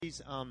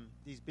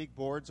these big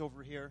boards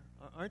over here?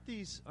 Aren't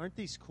these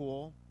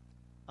cool?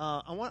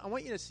 I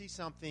want you to see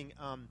something.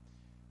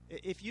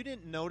 If you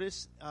didn't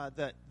notice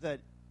that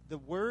the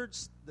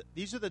words,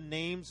 these are the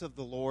names of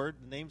the Lord,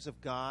 the names of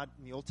God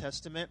in the Old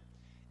Testament,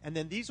 and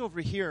then these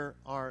over here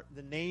are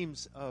the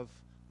names of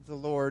the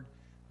Lord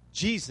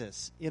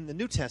Jesus in the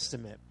New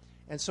Testament.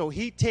 And so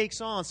he takes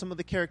on some of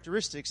the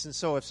characteristics. And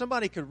so if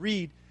somebody could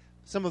read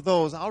some of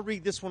those, I'll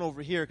read this one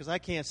over here because I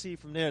can't see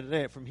from there to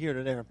there, from here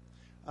to there.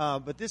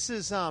 But this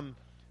is,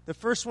 the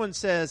first one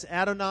says,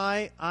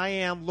 Adonai, I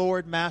am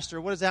Lord, Master.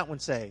 What does that one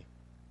say?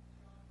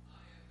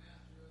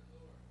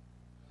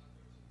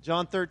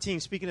 John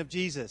 13, speaking of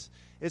Jesus.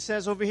 It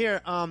says over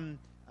here, El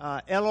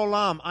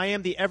Olam, I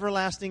am the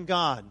everlasting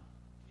God.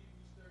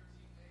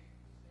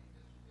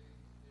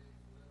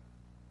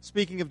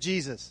 Speaking of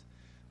Jesus.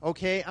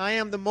 Okay, I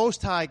am the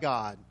Most High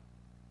God.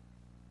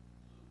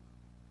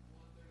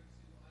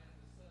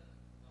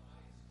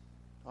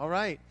 All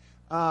right.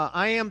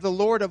 I am the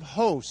Lord of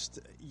hosts,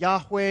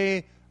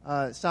 Yahweh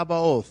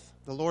Sabaoth,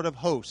 the Lord of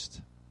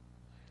hosts.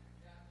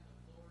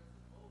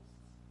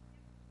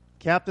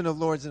 Captain of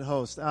lords and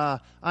hosts. I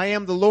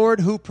am the Lord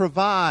who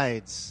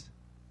provides.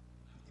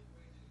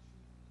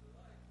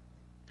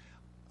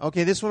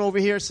 Okay, this one over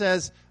here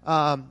says,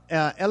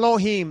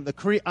 Elohim,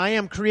 I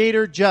am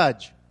creator,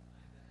 judge.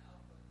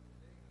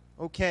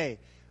 Okay,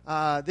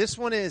 this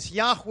one is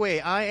Yahweh,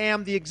 I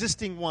am the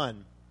existing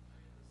one.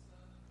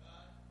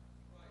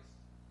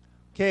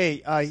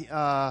 Okay,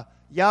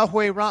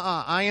 Yahweh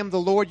Ra'ah, I am the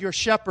Lord your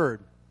shepherd.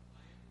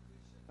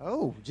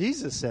 Oh,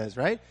 Jesus says,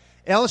 right?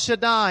 El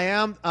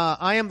Shaddai,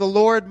 I am the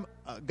Lord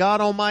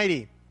God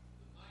Almighty.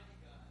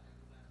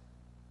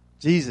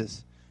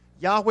 Jesus.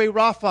 Yahweh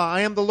Rapha,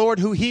 I am the Lord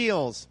who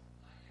heals.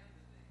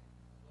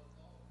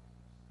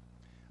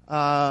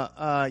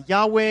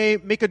 Yahweh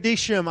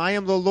Mikadishim, I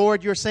am the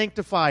Lord your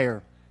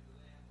sanctifier.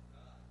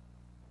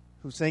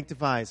 Who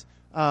sanctifies.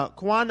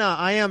 Kwana,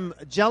 I am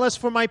jealous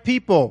for my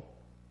people.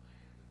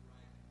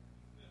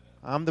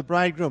 I'm the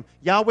bridegroom.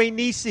 Yahweh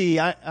Nisi,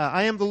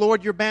 I am the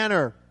Lord your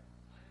banner.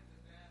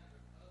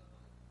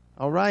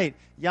 All right.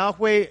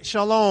 Yahweh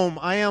Shalom,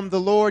 I am the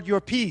Lord your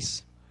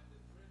peace.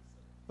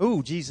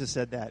 Ooh, Jesus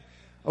said that.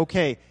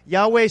 Okay.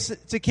 Yahweh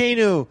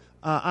Tzidkenu,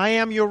 I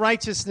am your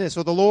righteousness,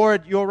 or the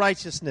Lord your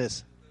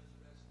righteousness.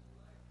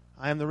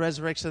 I am the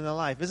resurrection and the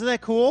life. Isn't that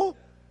cool?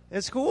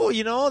 It's cool,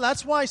 you know.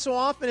 That's why so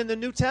often in the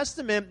New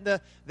Testament,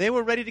 they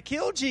were ready to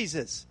kill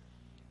Jesus.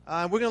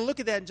 We're going to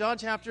look at that in John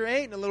chapter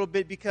 8 in a little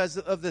bit because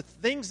of the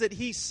things that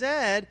he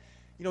said.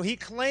 You know, he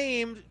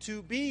claimed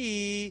to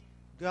be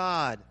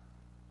God.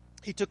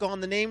 He took on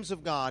the names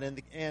of God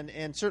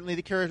and certainly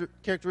the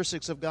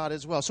characteristics of God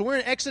as well. So we're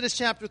in Exodus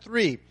chapter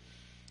 3.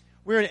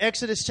 We're in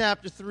Exodus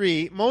chapter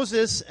 3.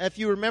 Moses, if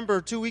you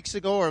remember 2 weeks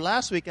ago, or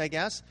last week, I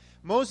guess,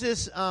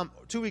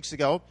 2 weeks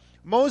ago,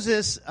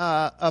 Moses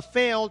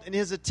failed in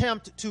his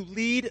attempt to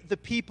lead the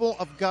people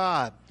of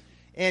God.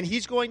 And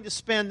he's going to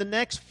spend the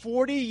next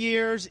 40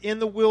 years in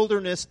the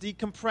wilderness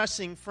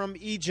decompressing from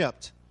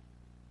Egypt.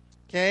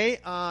 Okay?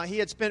 He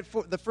had spent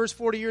the first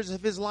 40 years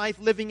of his life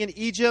living in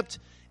Egypt.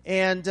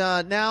 And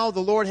now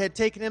the Lord had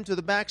taken him to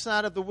the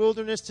backside of the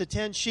wilderness to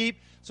tend sheep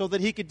so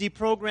that he could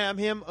deprogram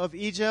him of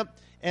Egypt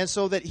and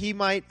so that he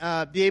might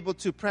be able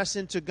to press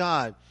into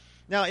God.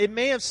 Now, it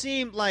may have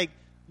seemed like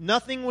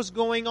nothing was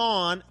going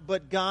on,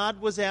 but God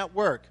was at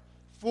work.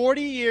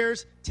 40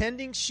 years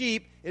tending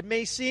sheep, it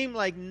may seem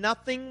like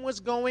nothing was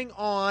going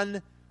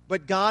on,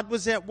 but God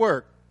was at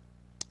work.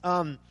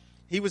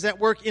 He was at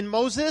work in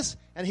Moses,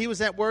 and he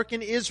was at work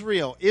in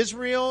Israel.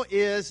 Israel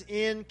is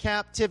in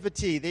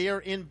captivity. They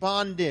are in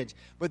bondage.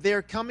 But they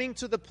are coming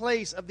to the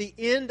place of the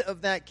end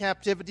of that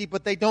captivity,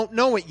 but they don't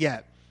know it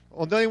yet.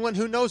 Well, the only one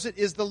who knows it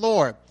is the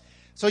Lord.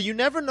 So you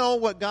never know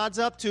what God's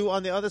up to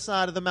on the other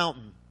side of the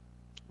mountain.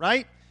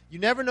 Right? You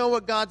never know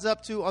what God's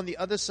up to on the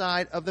other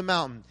side of the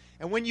mountain.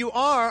 And when you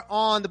are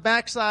on the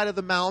backside of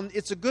the mountain,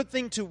 it's a good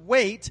thing to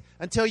wait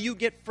until you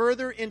get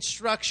further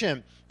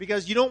instruction,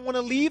 because you don't want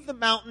to leave the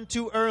mountain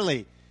too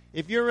early.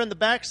 If you're in the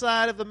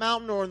backside of the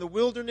mountain or in the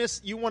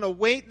wilderness, you want to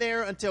wait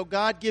there until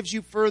God gives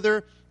you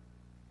further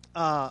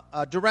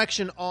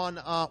direction on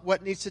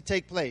what needs to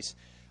take place.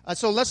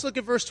 So let's look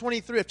at verse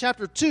 23 of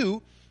chapter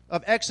 2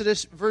 of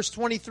Exodus, verse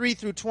 23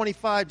 through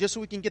 25, just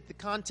so we can get the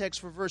context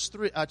for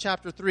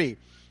chapter 3.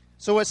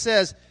 So it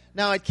says,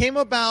 Now it came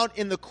about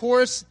in the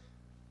course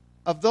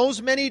of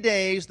those many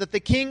days that the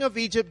king of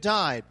Egypt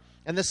died,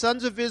 and the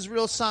sons of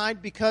Israel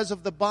sighed because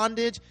of the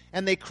bondage,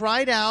 and they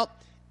cried out,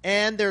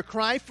 and their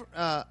cry for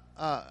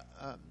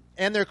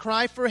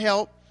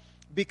help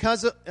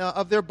because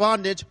of their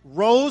bondage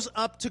rose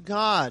up to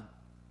God.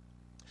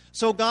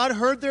 So God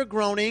heard their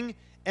groaning,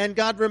 and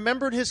God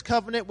remembered his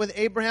covenant with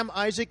Abraham,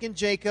 Isaac, and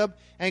Jacob,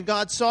 and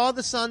God saw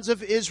the sons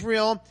of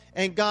Israel,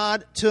 and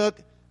God took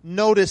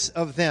notice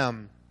of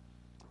them.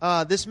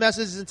 This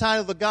message is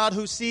entitled, The God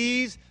Who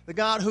Sees, the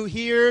God Who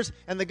Hears,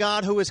 and the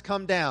God Who has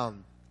come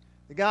down.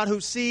 The God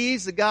who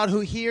sees, the God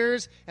who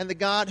hears, and the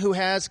God who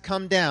has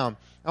come down.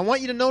 I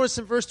want you to notice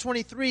in verse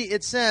 23,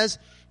 it says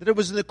that it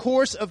was in the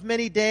course of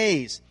many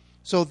days.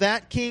 So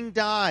that king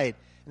died.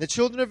 And the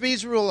children of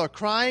Israel are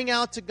crying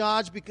out to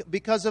God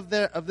because of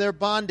their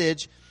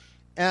bondage,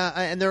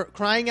 and they're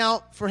crying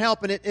out for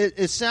help. And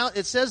it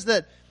says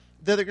that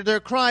their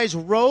cries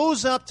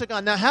rose up to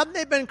God. Now, hadn't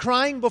they been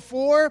crying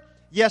before?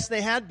 Yes,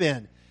 they had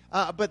been.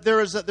 But there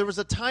was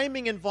a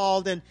timing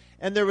involved, and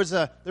there was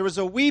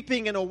a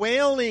weeping and a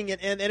wailing,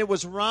 and it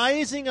was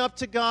rising up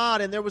to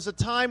God. And there was a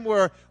time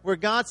where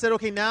God said,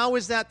 okay, now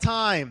is that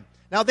time.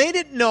 Now, they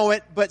didn't know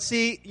it, but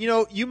see,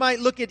 you might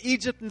look at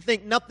Egypt and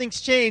think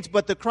nothing's changed,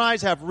 but the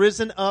cries have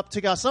risen up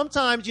to God.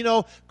 Sometimes,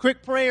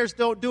 quick prayers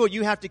don't do it.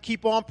 You have to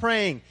keep on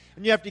praying,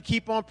 and you have to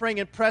keep on praying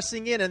and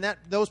pressing in, and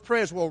those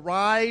prayers will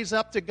rise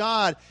up to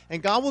God,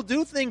 and God will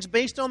do things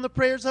based on the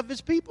prayers of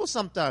His people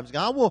sometimes.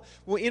 God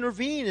will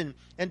intervene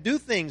and do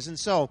things, and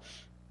so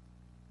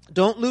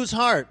don't lose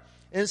heart.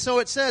 And so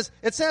it says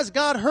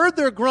God heard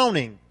their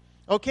groaning.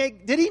 Okay,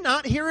 did He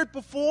not hear it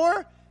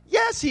before?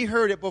 Yes, He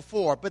heard it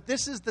before, but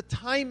this is the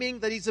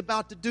timing that He's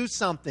about to do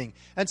something.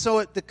 And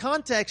so the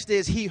context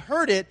is He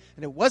heard it,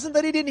 and it wasn't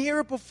that He didn't hear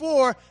it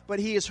before, but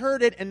He has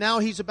heard it, and now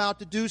He's about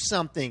to do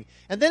something.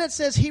 And then it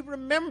says He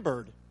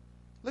remembered.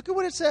 Look at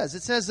what it says.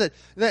 It says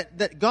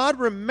that God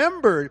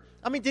remembered.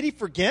 I mean, did He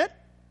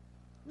forget?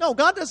 No,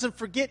 God doesn't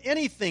forget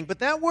anything, but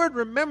that word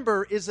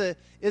remember is a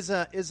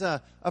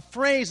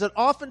phrase that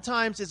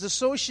oftentimes is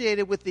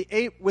associated with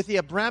the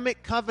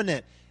Abrahamic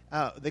covenant.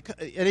 And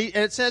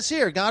it says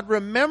here, God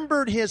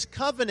remembered His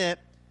covenant,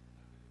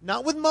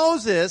 not with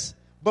Moses,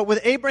 but with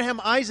Abraham,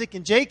 Isaac,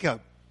 and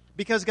Jacob.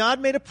 Because God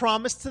made a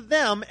promise to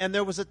them, and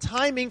there was a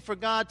timing for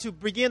God to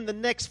begin the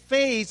next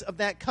phase of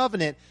that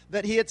covenant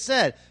that He had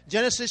said.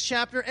 Genesis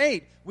chapter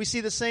 8, we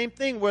see the same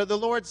thing where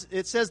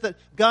it says that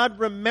God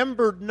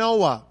remembered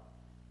Noah.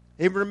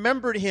 He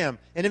remembered him.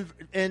 And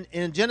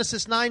in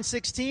Genesis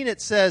 9:16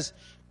 it says,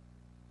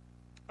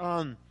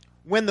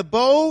 when the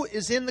bow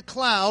is in the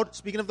cloud,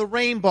 speaking of the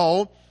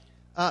rainbow,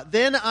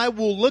 then I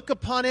will look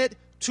upon it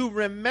to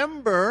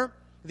remember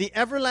the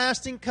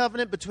everlasting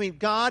covenant between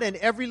God and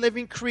every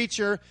living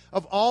creature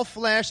of all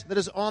flesh that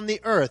is on the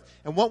earth.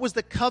 And what was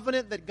the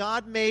covenant that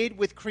God made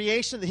with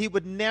creation? That He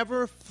would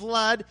never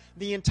flood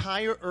the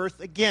entire earth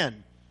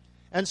again.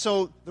 And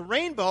so the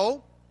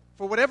rainbow,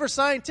 for whatever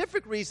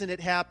scientific reason it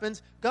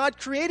happens, God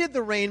created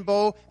the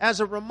rainbow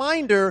as a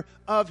reminder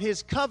of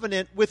His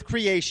covenant with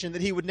creation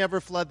that He would never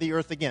flood the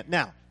earth again.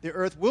 Now, the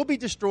earth will be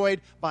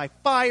destroyed by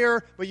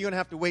fire, but you're going to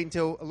have to wait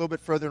until a little bit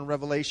further in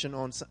Revelation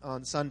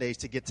on Sundays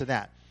to get to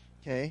that.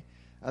 Okay?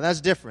 That's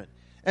different.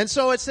 And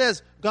so it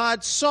says,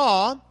 God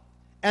saw,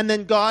 and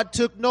then God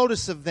took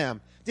notice of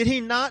them. Did He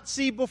not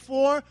see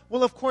before?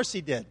 Well, of course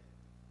He did.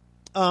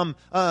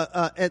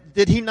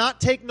 Did He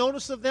not take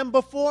notice of them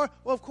before?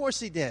 Well, of course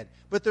He did.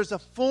 But there's a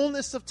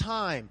fullness of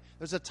time.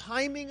 There's a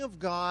timing of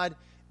God.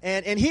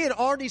 And He had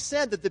already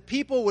said that the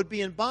people would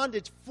be in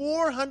bondage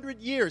 400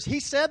 years. He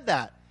said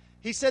that.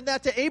 He said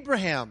that to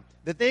Abraham,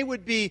 that they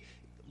would be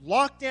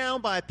locked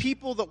down by a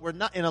people that were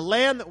not in a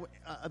land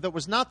that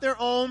was not their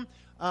own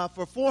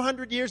for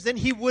 400 years. Then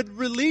He would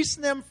release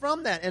them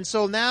from that. And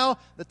so now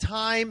the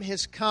time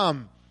has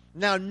come.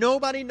 Now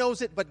nobody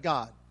knows it but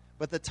God.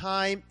 But the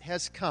time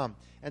has come.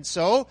 And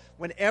so,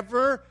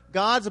 whenever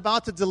God's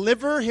about to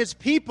deliver His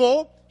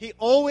people, He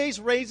always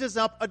raises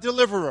up a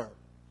deliverer.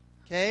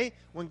 Okay?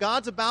 When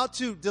God's about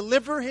to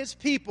deliver His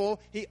people,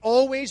 He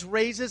always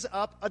raises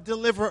up a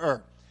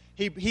deliverer.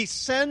 He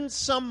sends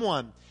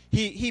someone.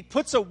 He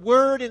puts a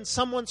word in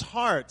someone's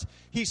heart.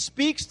 He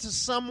speaks to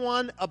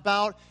someone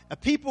about a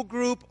people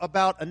group,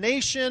 about a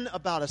nation,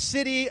 about a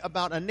city,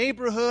 about a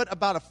neighborhood,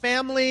 about a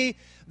family.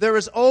 There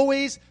is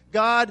always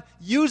God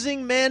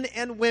using men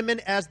and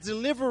women as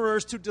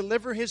deliverers to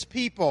deliver His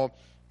people.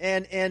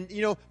 And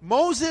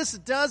Moses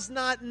does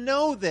not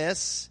know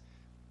this,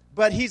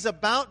 but he's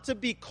about to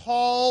be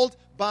called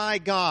by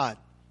God.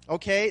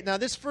 Okay, now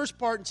this first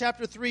part in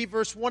chapter 3,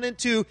 verse 1 and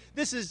 2,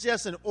 this is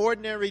just an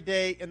ordinary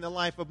day in the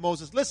life of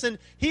Moses. Listen,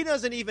 he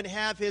doesn't even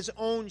have his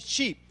own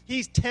sheep.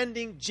 He's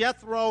tending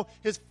Jethro,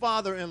 his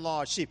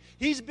father-in-law's sheep.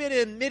 He's been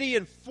in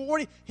Midian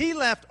 40. He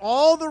left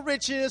all the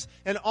riches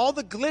and all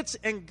the glitz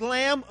and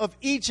glam of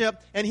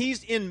Egypt, and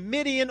he's in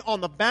Midian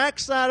on the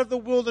backside of the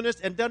wilderness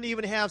and doesn't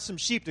even have some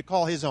sheep to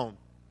call his own.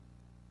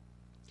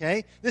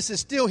 Okay, this is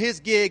still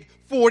his gig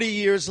 40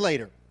 years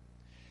later.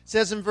 It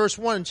says in verse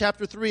 1 in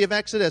chapter 3 of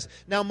Exodus,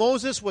 now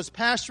Moses was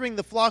pasturing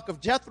the flock of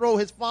Jethro,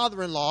 his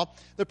father-in-law,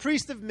 the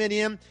priest of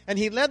Midian, and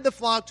he led the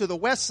flock to the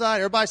west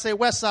side. Everybody say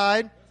west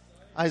side.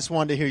 I just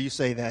wanted to hear you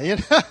say that.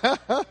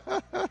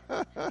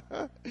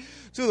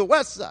 To the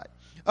west side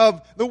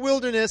of the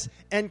wilderness,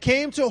 and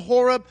came to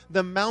Horeb,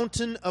 the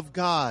mountain of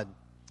God.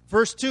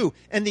 Verse 2,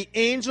 and the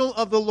angel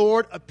of the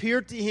Lord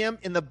appeared to him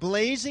in the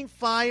blazing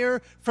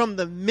fire from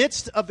the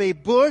midst of a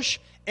bush.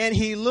 And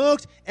he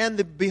looked,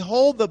 and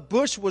behold, the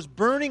bush was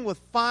burning with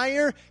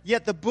fire,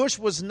 yet the bush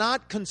was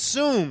not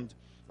consumed.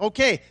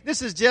 Okay,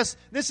 this is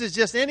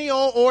just any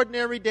old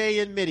ordinary day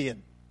in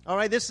Midian. All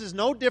right, this is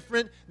no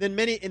different than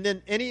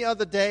any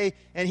other day.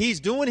 And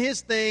he's doing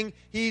his thing.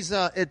 He's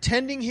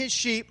attending his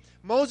sheep.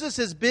 Moses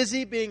is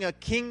busy being a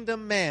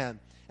kingdom man.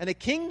 And a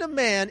kingdom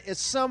man is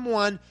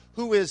someone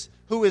who is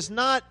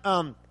not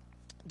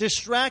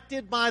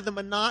distracted by the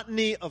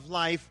monotony of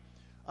life,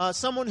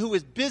 someone who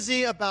is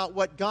busy about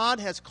what God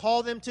has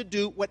called them to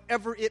do,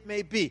 whatever it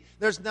may be.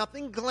 There's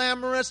nothing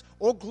glamorous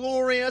or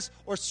glorious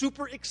or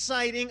super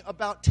exciting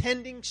about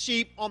tending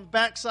sheep on the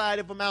backside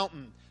of a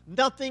mountain.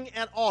 Nothing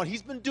at all.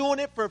 He's been doing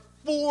it for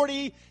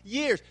 40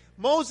 years.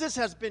 Moses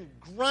has been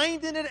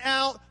grinding it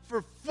out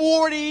for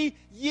 40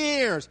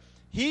 years.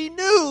 He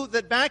knew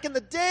that back in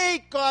the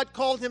day, God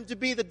called him to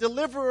be the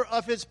deliverer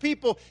of his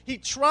people. He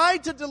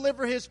tried to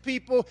deliver his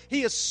people.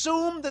 He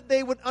assumed that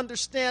they would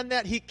understand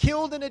that. He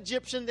killed an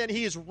Egyptian, then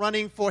he is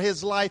running for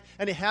his life,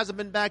 and he hasn't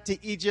been back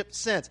to Egypt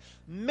since.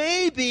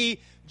 Maybe,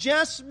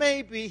 just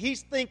maybe,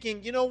 he's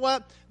thinking, you know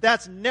what?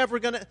 That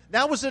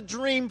was a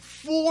dream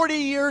 40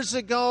 years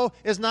ago.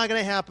 It's not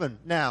going to happen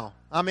now.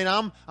 I mean,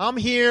 I'm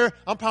here.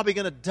 I'm probably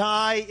going to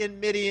die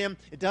in Midian.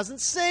 It doesn't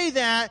say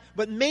that,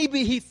 but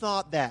maybe he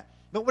thought that.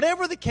 But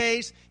whatever the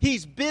case,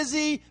 he's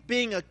busy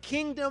being a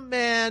kingdom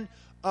man,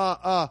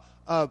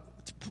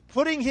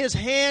 putting his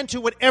hand to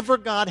whatever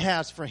God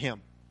has for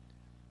him.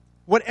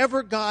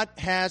 Whatever God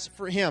has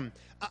for him.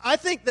 I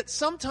think that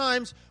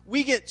sometimes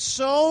we get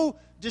so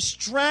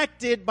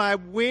distracted by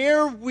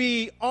where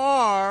we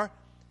are,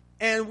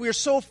 and we're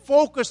so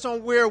focused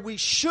on where we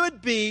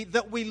should be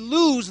that we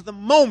lose the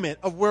moment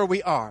of where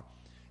we are.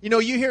 You know,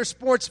 you hear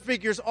sports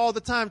figures all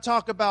the time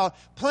talk about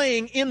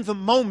playing in the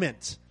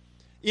moment.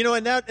 You know,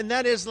 and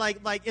that is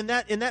like in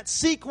that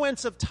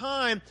sequence of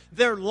time,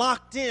 they're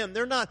locked in.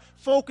 They're not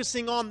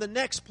focusing on the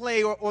next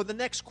play or the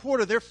next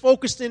quarter. They're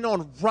focused in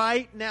on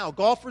right now.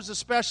 Golfers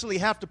especially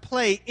have to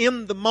play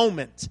in the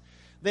moment.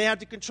 They have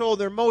to control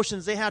their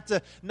emotions. They have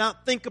to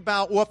not think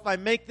about, well, if I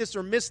make this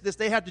or miss this.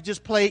 They have to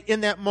just play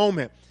in that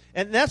moment.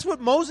 And that's what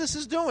Moses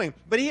is doing.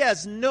 But he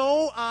has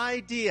no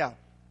idea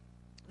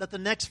that the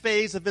next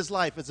phase of his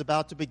life is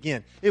about to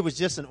begin. It was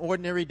just an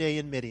ordinary day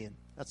in Midian.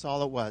 That's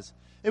all it was.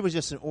 It was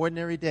just an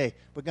ordinary day.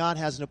 But God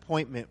has an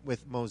appointment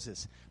with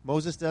Moses.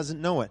 Moses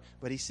doesn't know it,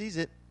 but he sees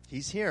it.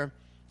 He's here.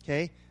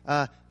 Okay?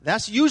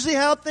 That's usually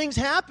how things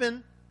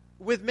happen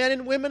with men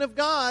and women of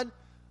God.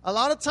 A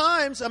lot of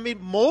times, I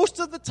mean, most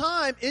of the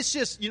time, it's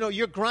just, you know,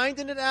 you're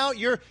grinding it out.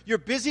 You're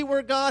busy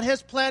where God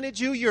has planted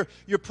you.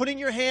 You're putting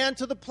your hand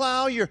to the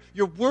plow. You're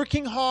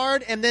working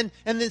hard, and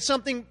then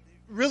something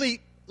really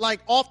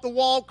like off the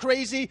wall,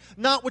 crazy,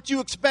 not what you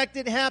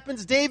expected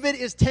happens. David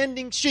is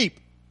tending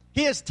sheep.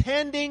 He is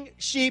tending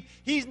sheep.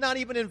 He's not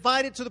even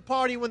invited to the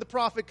party when the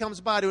prophet comes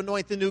by to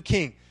anoint the new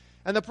king.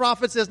 And the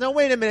prophet says, "No,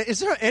 wait a minute.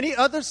 Is there any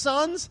other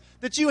sons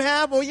that you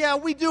have?" "Well, yeah,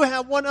 we do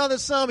have one other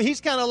son.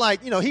 He's kind of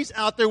like, you know, he's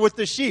out there with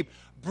the sheep.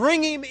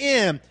 Bring him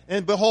in,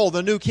 and behold,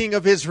 the new king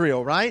of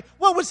Israel," right?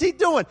 What was he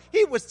doing?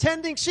 He was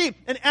tending sheep.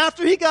 And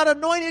after he got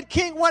anointed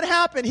king, what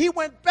happened? He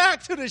went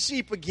back to the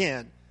sheep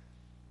again.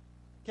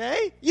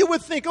 Okay? You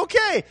would think,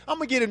 okay, I'm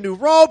going to get a new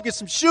robe, get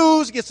some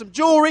shoes, get some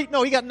jewelry.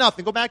 No, he got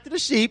nothing. Go back to the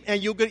sheep,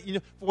 and you'll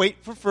get,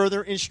 wait for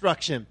further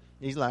instruction.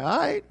 He's like, all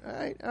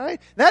right.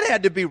 That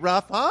had to be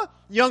rough, huh?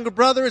 Younger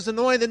brother is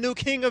anointed the new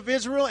king of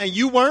Israel, and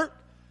you weren't?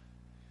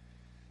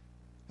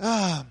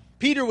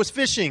 Peter was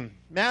fishing.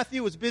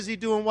 Matthew was busy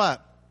doing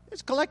what?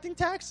 He's collecting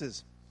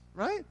taxes,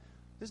 right?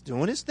 Just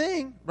doing his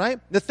thing, right?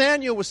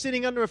 Nathaniel was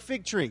sitting under a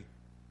fig tree.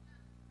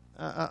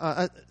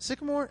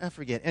 Sycamore? I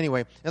forget.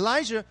 Anyway,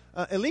 Elisha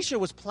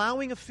was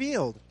plowing a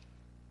field.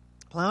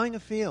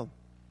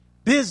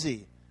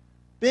 Busy.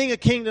 Being a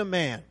kingdom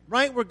man.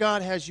 Right where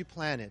God has you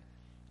planted.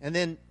 And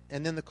then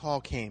the call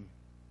came.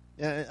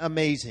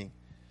 Amazing.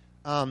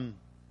 God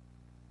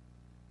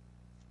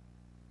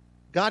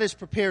has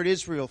prepared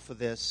Israel for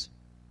this.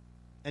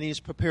 And He has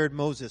prepared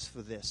Moses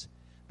for this.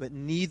 But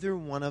neither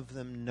one of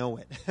them know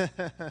it.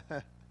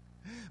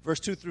 Verse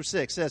 2 through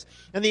 6 says,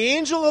 "And the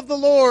angel of the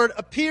Lord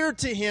appeared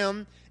to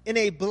him in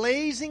a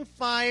blazing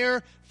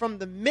fire from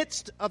the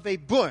midst of a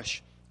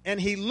bush. And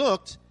he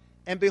looked,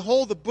 and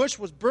behold, the bush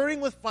was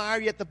burning with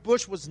fire, yet the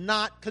bush was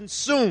not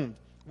consumed."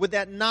 Would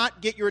that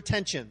not get your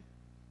attention?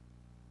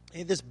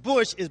 And this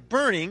bush is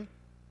burning,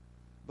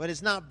 but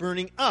it's not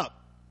burning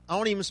up. I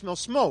don't even smell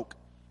smoke.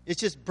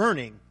 It's just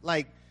burning.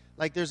 Like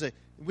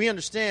we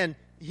understand,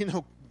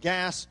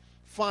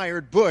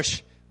 gas-fired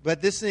bush,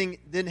 but this thing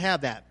didn't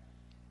have that.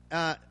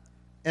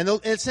 And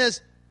it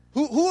says,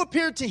 who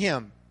appeared to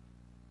him?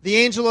 The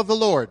angel of the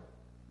Lord,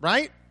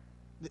 right?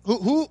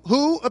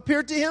 Who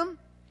appeared to him?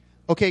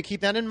 Okay,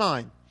 keep that in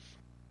mind.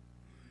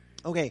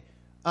 Okay,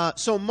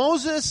 so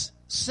Moses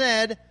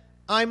said,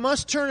 "I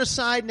must turn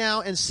aside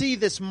now and see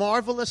this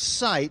marvelous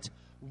sight,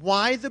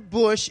 why the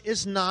bush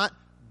is not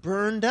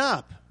burned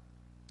up."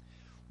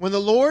 When the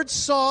Lord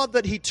saw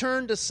that he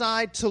turned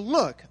aside to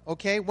look,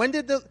 okay, when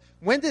did the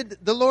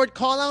Lord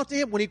call out to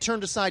him? When he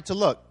turned aside to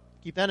look.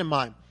 Keep that in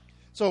mind.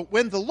 So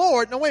when the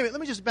Lord, wait a minute, let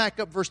me just back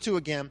up verse 2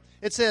 again.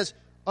 It says,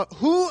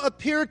 who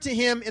appeared to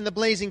him in the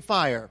blazing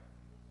fire?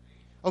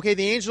 Okay,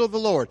 the angel of the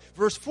Lord.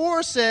 Verse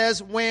 4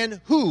 says,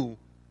 when who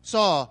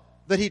saw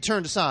that he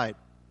turned aside?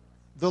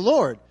 The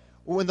Lord.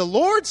 When the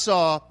Lord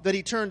saw that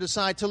he turned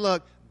aside to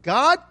look,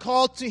 God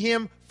called to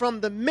him from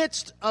the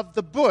midst of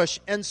the bush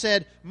and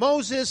said,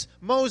 Moses,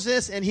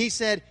 Moses. And he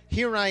said,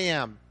 here I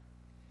am.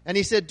 And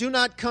he said, do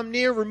not come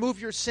near. Remove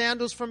your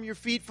sandals from your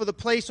feet, for the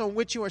place on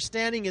which you are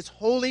standing is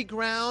holy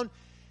ground.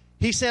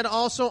 He said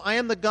also, I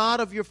am the God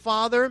of your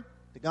father,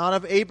 the God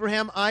of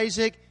Abraham,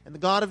 Isaac, and the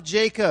God of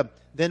Jacob.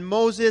 Then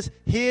Moses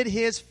hid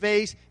his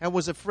face and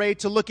was afraid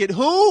to look at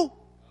who?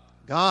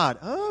 God.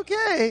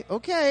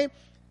 Okay.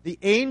 The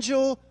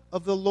angel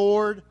of the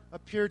Lord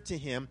appeared to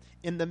him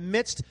in the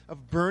midst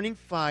of burning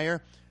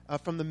fire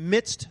from the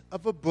midst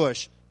of a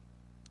bush.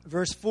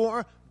 Verse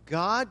 4,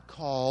 God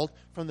called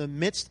from the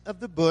midst of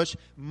the bush.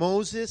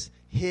 Moses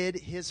hid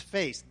his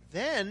face.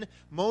 Then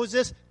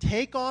Moses,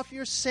 take off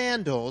your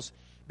sandals,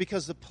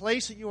 because the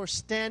place that you are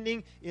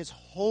standing is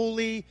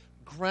holy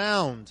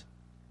ground.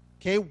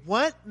 Okay,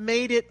 what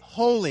made it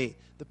holy?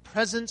 The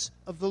presence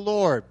of the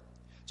Lord.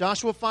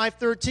 Joshua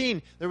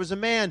 5:13. There was a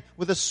man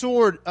with a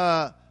sword,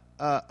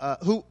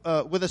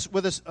 with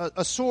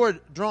a sword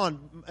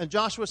drawn, and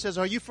Joshua says,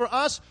 "Are you for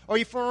us, or are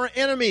you for our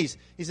enemies?"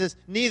 He says,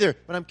 "Neither,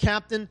 but I'm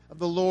captain of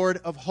the Lord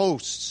of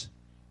hosts."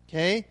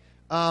 Okay.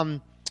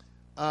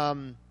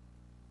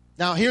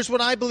 Now, here's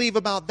what I believe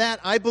about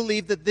that. I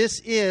believe that this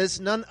is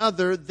none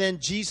other than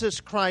Jesus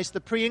Christ,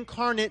 the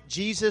pre-incarnate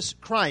Jesus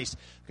Christ.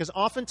 Because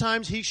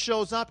oftentimes he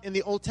shows up in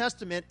the Old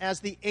Testament as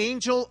the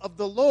angel of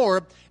the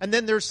Lord, and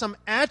then there's some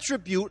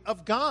attribute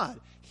of God.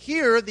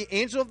 Here, the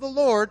angel of the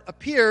Lord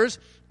appears,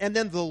 and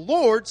then the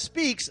Lord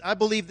speaks. I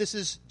believe this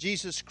is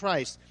Jesus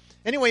Christ.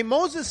 Anyway,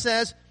 Moses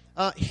says,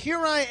 here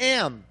I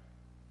am.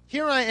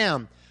 Here I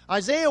am.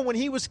 Isaiah, when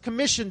he was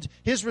commissioned,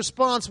 his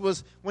response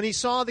was when he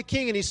saw the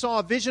king and he saw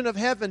a vision of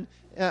heaven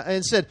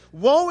and said,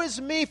 "Woe is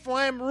me, for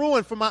I am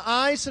ruined, for my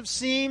eyes have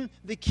seen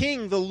the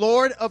king, the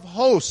Lord of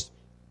hosts."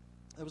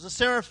 There was a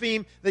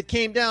seraphim that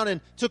came down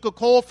and took a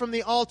coal from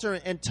the altar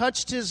and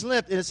touched his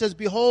lip. And it says,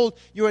 "Behold,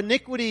 your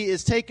iniquity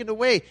is taken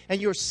away,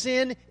 and your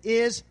sin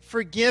is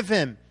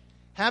forgiven."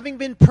 Having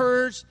been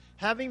purged,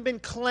 having been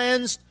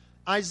cleansed,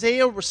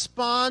 Isaiah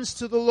responds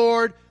to the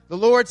Lord. The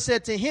Lord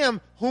said to him,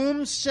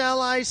 "Whom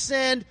shall I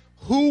send?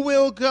 Who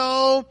will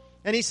go?"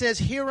 And he says,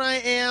 "Here I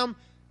am,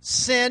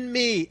 send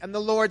me." And the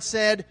Lord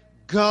said,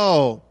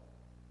 "Go."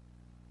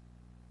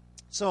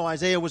 So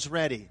Isaiah was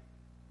ready.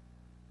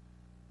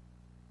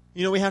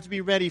 You know, we have to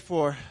be ready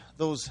for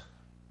those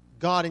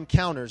God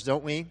encounters,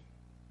 don't we?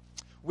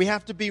 We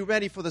have to be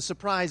ready for the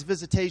surprise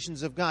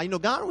visitations of God. You know,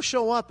 God will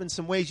show up in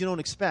some ways you don't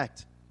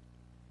expect.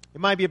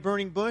 It might be a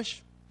burning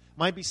bush,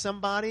 might be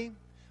somebody,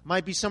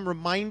 might be some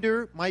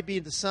reminder, might be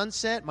the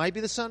sunset, might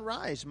be the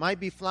sunrise, might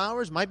be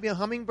flowers, might be a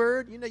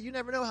hummingbird. You know, you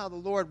never know how the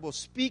Lord will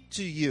speak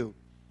to you.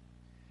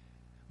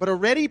 But a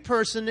ready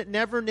person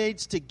never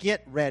needs to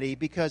get ready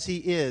because he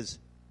is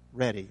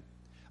ready.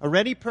 A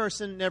ready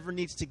person never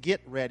needs to get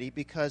ready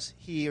because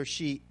he or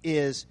she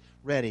is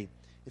ready.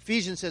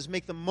 Ephesians says,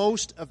 make the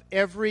most of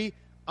every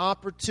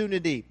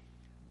opportunity.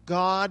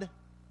 God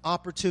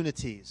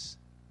opportunities.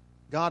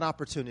 God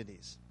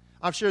opportunities.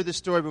 I've shared this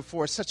story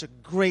before. It's such a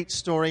great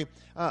story.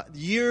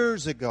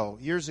 Years ago,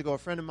 a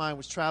friend of mine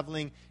was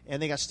traveling,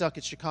 and they got stuck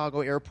at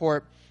Chicago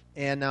Airport.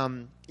 And,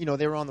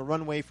 they were on the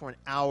runway for an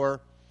hour.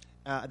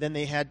 Then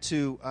they had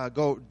to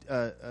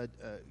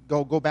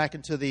go back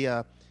into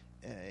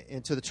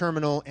the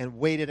terminal and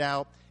wait it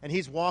out. And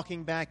he's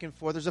walking back and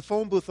forth. There's a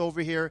phone booth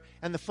over here,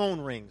 and the phone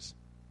rings.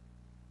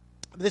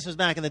 This was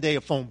back in the day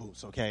of phone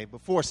booths, okay,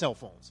 before cell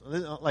phones.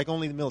 Like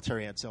only the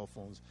military had cell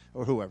phones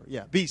or whoever.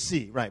 Yeah,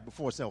 BC, right,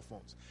 before cell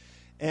phones.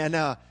 And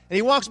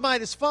he walks by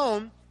this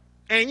phone,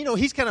 and,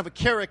 he's kind of a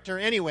character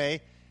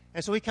anyway.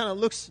 And so he kind of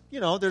looks,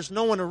 there's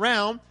no one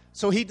around,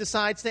 so he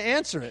decides to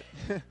answer it.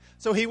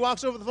 So he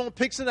walks over the phone,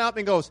 picks it up,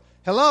 and goes,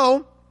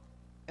 "Hello?"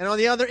 And on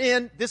the other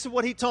end, this is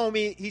what he told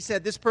me. He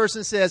said, this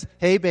person says,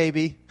 "Hey,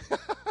 baby."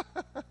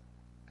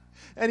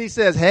 And he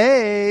says,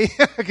 "Hey,"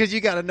 because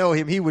you got to know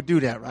him. He would do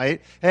that, right?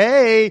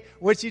 "Hey,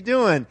 what you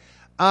doing?"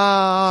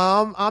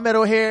 "I'm at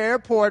O'Hare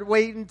Airport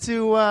waiting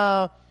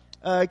to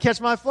catch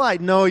my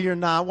flight." "No, you're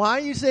not." "Why are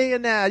you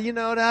saying that?"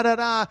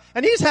 Da-da-da.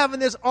 And he's having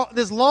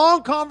this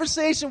long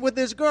conversation with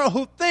this girl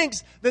who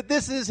thinks that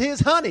this is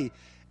his honey.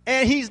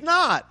 And he's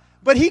not.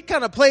 But he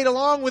kind of played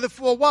along with it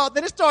for a while.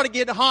 Then it started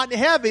getting hot and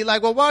heavy.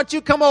 Like, "Well, why don't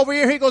you come over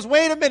here?" He goes,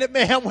 "Wait a minute,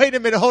 man. Wait a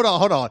minute. Hold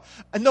on.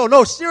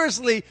 No,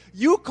 seriously.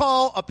 You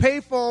call a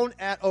payphone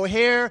at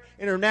O'Hare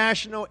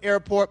International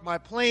Airport. My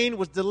plane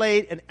was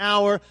delayed an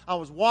hour. I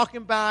was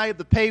walking by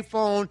the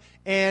payphone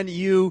and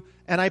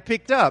I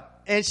picked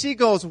up." And she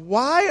goes,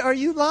 "Why are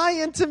you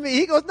lying to me?"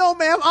 He goes, "No,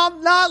 ma'am,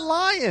 I'm not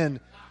lying.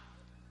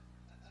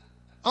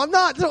 I'm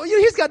not." So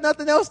he's got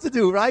nothing else to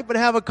do, right, but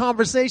have a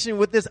conversation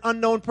with this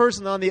unknown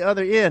person on the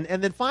other end.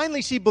 And then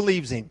finally she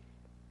believes him.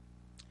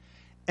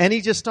 And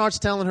he just starts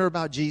telling her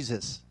about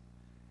Jesus.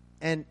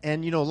 And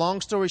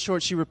long story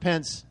short, she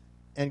repents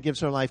and gives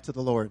her life to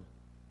the Lord.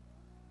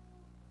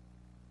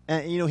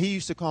 And, he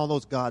used to call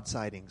those God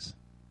sightings.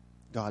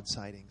 God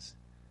sightings.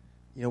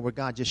 Where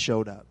God just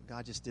showed up.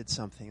 God just did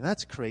something.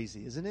 That's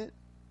crazy, isn't it?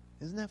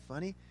 Isn't that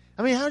funny?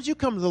 I mean, how did you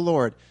come to the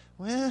Lord?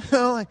 Well,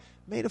 I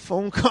made a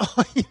phone call.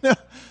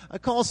 I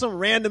called some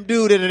random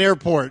dude at an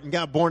airport and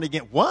got born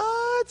again.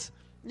 What?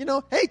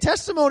 Hey,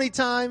 testimony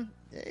time.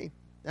 Hey,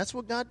 that's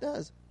what God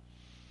does.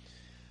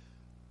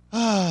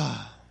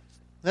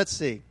 Let's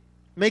see.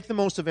 Make the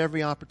most of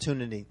every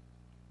opportunity.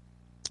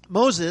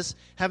 Moses,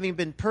 having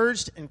been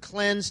purged and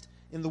cleansed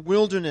in the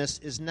wilderness,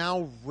 is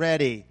now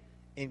ready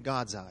in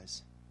God's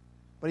eyes.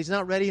 But he's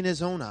not ready in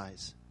his own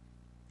eyes.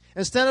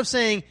 Instead of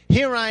saying,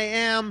 "Here I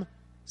am,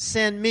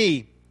 send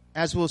me,"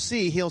 as we'll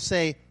see, he'll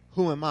say,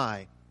 "Who am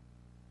I?"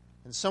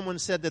 And someone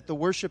said that the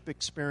worship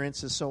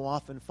experience is so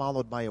often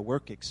followed by a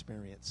work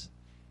experience.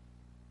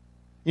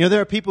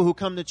 There are people who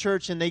come to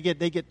church and they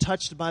get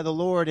touched by the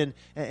Lord,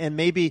 and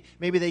maybe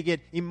they get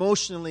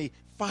emotionally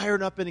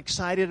fired up and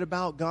excited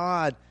about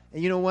God.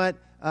 And you know what?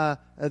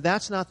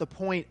 That's not the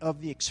point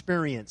of the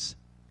experience.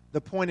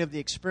 The point of the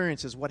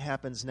experience is what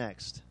happens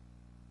next.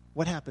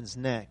 What happens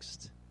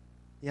next?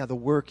 Yeah, the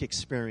work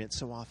experience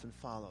so often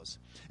follows.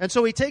 And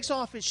so he takes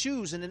off his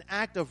shoes in an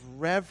act of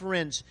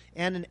reverence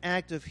and an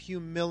act of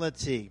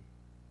humility.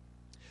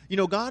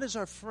 God is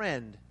our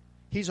friend.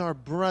 He's our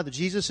brother.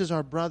 Jesus is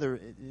our brother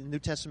in New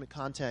Testament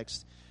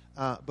context.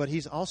 But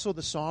he's also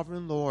the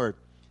sovereign Lord.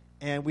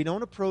 And we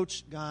don't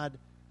approach God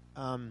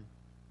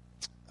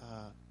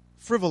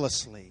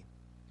frivolously.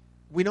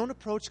 We don't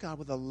approach God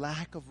with a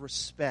lack of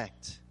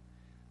respect.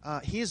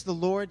 He is the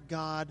Lord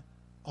God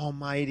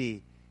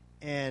Almighty.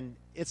 And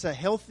it's a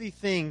healthy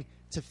thing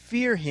to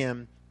fear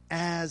Him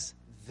as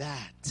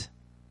that.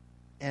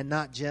 And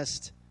not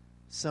just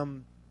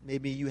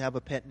maybe you have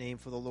a pet name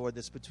for the Lord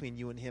that's between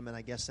you and Him, and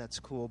I guess that's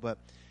cool. But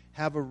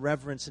have a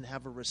reverence and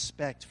have a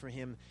respect for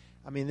Him.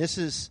 I mean, this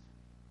is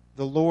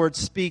the Lord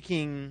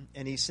speaking,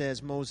 and He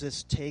says,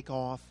 "Moses, take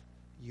off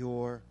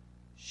your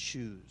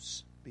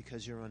shoes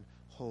because you're on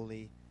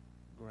holy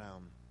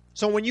ground."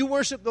 So when you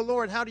worship the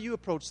Lord, how do you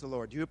approach the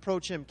Lord? Do you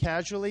approach Him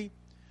casually?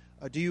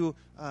 Do you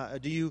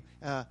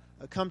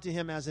come to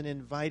Him as an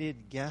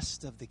invited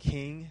guest of the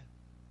King?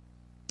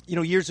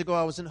 Years ago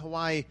I was in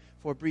Hawaii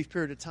for a brief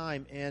period of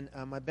time, and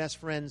my best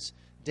friend's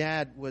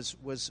dad was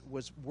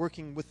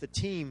working with the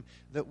team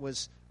that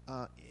was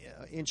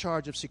in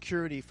charge of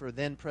security for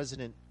then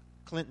President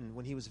Clinton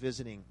when he was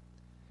visiting.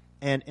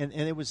 And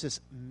it was this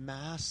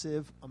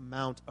massive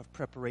amount of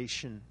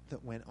preparation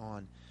that went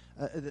on.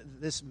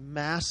 This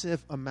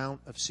massive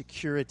amount of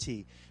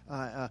security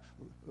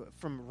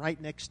from right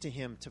next to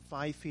him to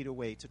 5 feet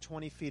away to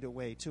 20 feet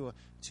away to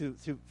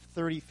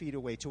 30 feet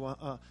away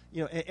to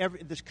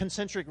the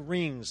concentric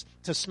rings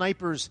to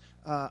snipers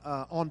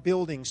on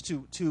buildings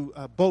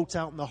to boats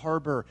out in the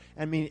harbor.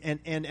 And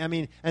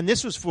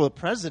this was for the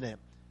president.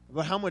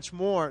 But how much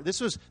more?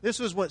 This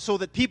was what so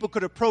that people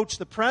could approach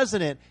the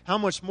president. How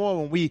much more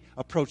when we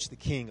approach the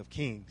King of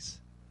Kings?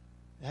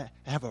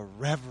 Have a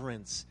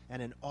reverence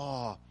and an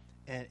awe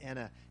and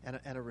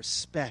a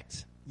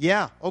respect.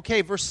 Yeah.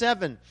 Okay. Verse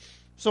 7.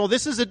 So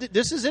this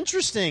is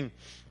interesting.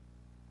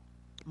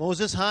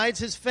 Moses hides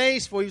his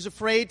face, for he was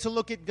afraid to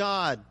look at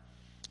God.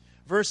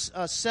 Verse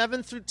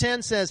 7 through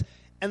 10 says,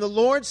 "And the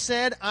Lord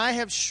said, I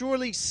have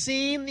surely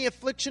seen the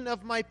affliction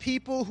of my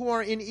people who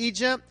are in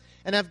Egypt,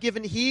 and have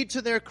given heed to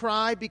their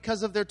cry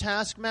because of their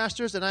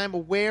taskmasters, and I am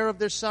aware of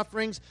their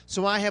sufferings.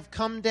 So I have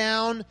come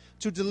down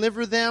to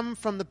deliver them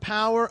from the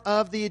power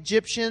of the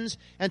Egyptians,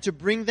 and to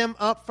bring them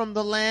up from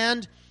the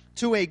land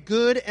to a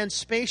good and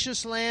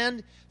spacious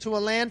land, to a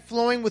land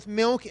flowing with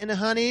milk and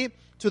honey,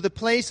 to the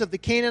place of the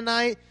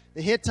Canaanite,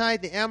 the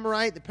Hittite, the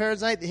Amorite, the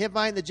Perizzite, the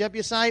Hivite, and the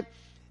Jebusite.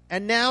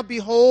 And now,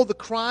 behold, the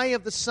cry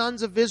of the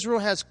sons of Israel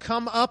has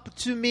come up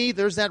to me."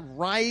 There's that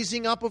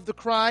rising up of the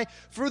cry.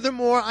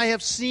 "Furthermore, I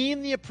have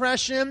seen the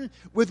oppression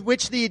with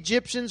which the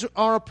Egyptians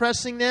are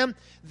oppressing them.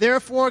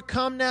 Therefore,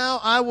 come now,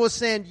 I will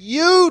send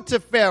you to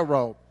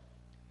Pharaoh,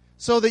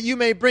 so that you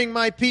may bring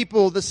my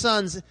people, the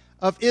sons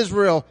of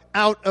Israel,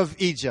 out of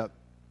Egypt."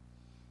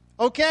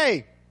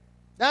 Okay,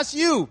 that's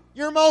you.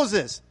 You're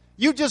Moses.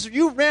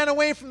 You ran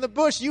away from the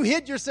bush. You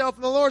hid yourself,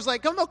 and the Lord's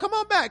like, come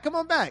on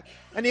back.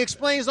 And He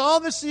explains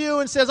all this to you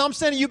and says, "I'm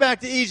sending you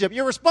back to Egypt."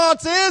 Your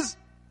response is,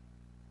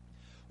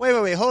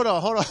 wait, hold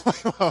on.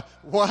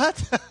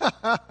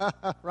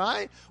 What?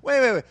 Right?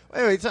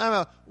 Wait, time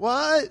out.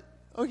 What?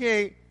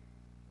 Okay.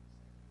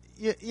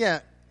 Yeah.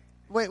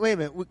 Wait a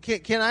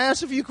minute. Can I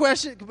ask a few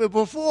questions?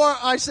 Before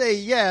I say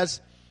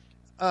yes,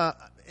 and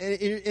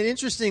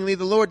interestingly,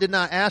 the Lord did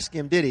not ask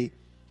him, did He?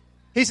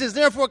 He says,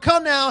 "Therefore,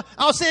 come now,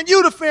 I'll send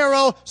you to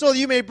Pharaoh so that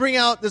you may bring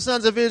out the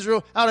sons of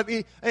Israel out of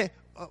Egypt." Hey,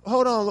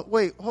 hold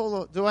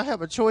on. Do I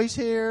have a choice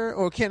here?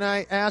 Or can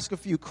I ask a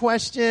few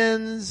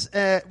questions?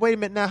 Wait a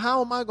minute. Now,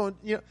 how am I going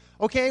to,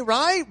 okay,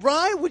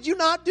 right? Would you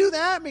not do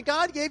that? I mean,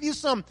 God gave you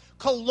some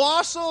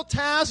colossal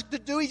task to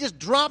do. He just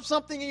dropped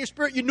something in your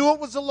spirit. You knew it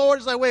was the Lord.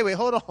 It's like, wait,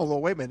 hold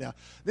on. Wait a minute now.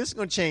 This is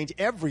going to change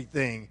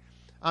everything.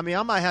 I mean,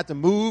 I might have to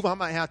move. I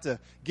might have to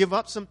give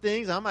up some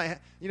things. I might,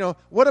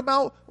 what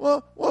about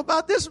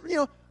this?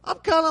 I'm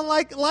kind of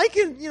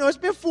liking, it's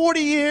been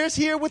 40 years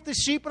here with the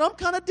sheep, and I'm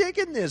kind of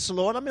digging this,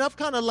 Lord. I mean, I've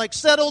kind of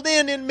settled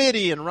in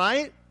Midian,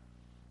 right?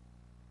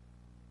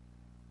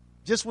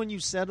 Just when you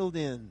settled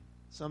in,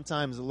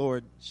 sometimes the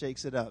Lord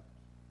shakes it up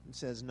and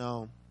says,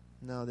 no,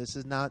 this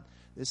is not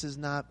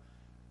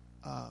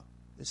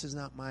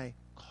my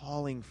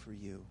calling for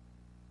you.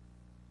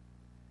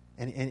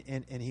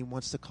 And he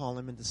wants to call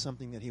him into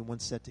something that he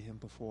once said to him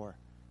before.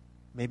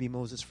 Maybe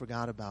Moses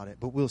forgot about it.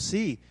 But we'll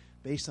see,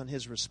 based on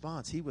his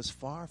response, he was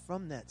far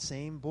from that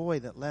same boy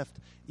that left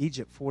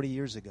Egypt 40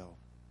 years ago.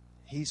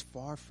 He's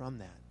far from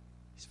that.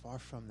 He's far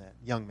from that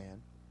young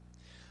man.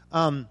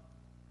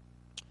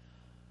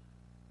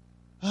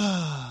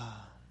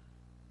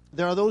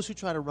 There are those who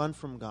try to run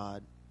from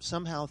God,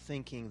 somehow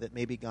thinking that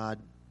maybe God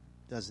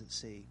doesn't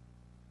see.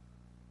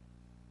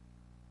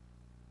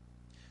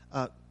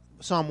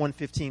 Psalm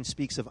 115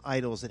 speaks of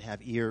idols that have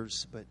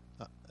ears but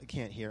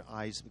can't hear,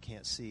 eyes but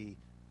can't see.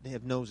 They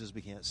have noses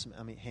but can't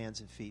smell, hands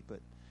and feet. But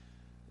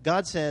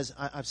God says,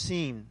 I've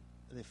seen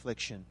the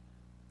affliction.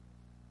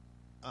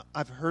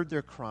 I've heard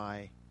their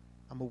cry.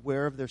 I'm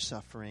aware of their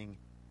suffering.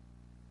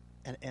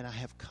 And I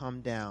have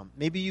come down.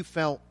 Maybe you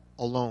felt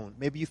alone.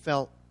 Maybe you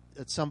felt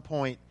at some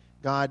point,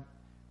 God,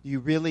 do you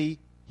really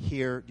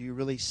hear? Do you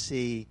really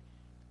see?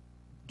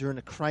 During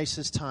a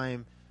crisis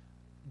time,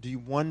 do you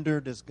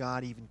wonder, does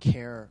God even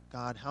care?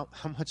 God, how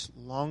much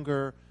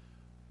longer,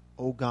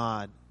 oh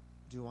God,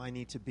 do I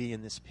need to be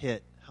in this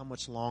pit? How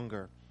much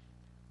longer?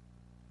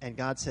 And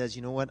God says,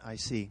 you know what? I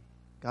see.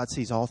 God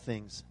sees all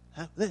things.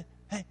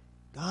 Hey,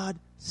 God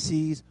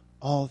sees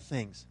all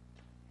things.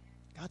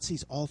 God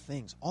sees all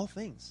things. All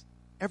things.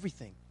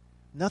 Everything.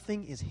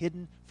 Nothing is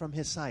hidden from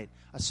his sight.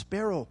 A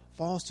sparrow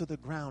falls to the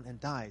ground and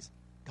dies.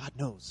 God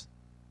knows.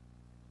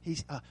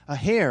 A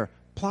hair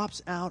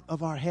plops out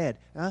of our head.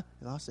 You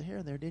lost a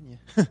hair there, didn't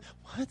you?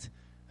 What?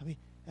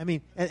 I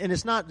mean, and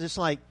it's not just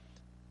like,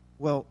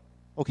 well,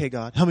 okay,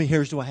 God, how many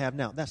hairs do I have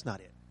now? That's not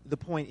it. The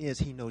point is,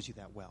 he knows you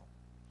that well,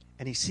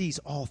 and he sees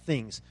all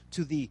things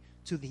to the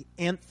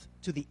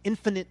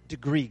infinite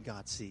degree.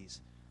 God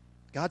sees.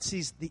 God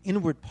sees the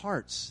inward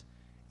parts.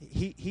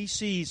 He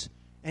sees,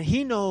 and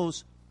he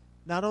knows.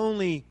 Not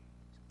only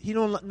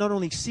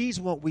sees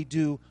what we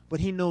do, but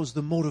he knows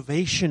the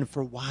motivation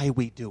for why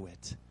we do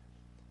it.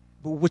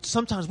 But which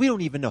sometimes we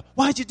don't even know.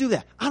 Why'd you do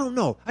that? I don't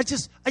know. I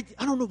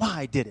don't know why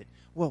I did it.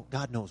 Well,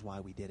 God knows why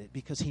we did it,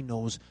 because he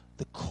knows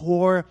the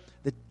core,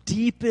 the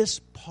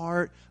deepest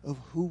part of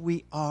who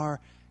we are.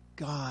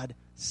 God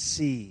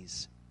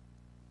sees.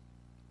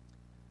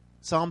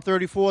 Psalm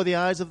 34, the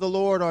eyes of the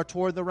Lord are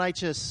toward the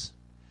righteous.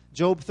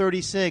 Job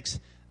 36,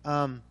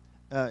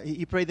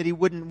 he prayed that he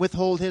wouldn't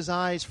withhold his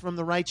eyes from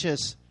the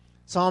righteous.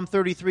 Psalm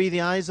 33,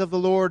 the eyes of the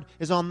Lord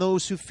is on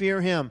those who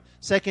fear him.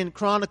 2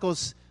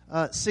 Chronicles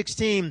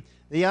 16,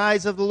 the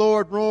eyes of the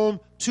Lord roam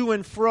to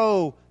and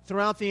fro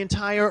throughout the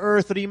entire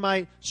earth, that he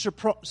might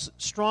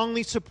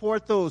strongly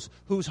support those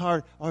whose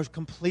heart are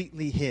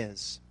completely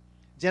his.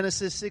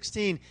 Genesis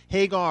 16,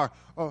 Hagar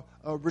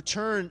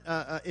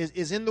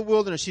is in the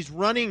wilderness. She's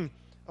running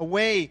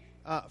away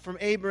from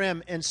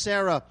Abraham and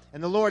Sarah.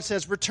 And the Lord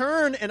says,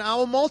 return and I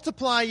will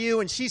multiply you.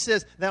 And she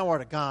says, thou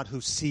art a God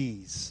who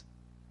sees.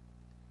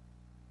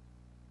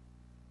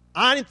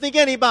 I didn't think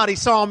anybody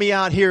saw me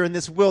out here in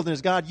this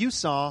wilderness. God, you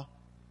saw.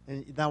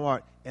 And thou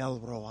art El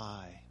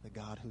Roi, the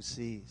God who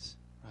sees.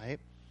 Right?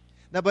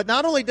 Now, but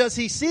not only does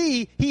he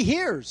see, he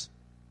hears.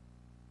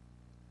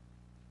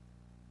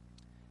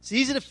 It's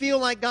easy to feel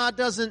like God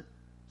doesn't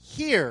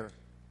hear,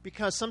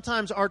 because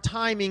sometimes our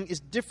timing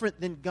is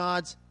different than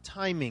God's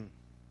timing.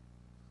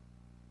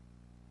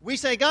 We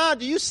say, God,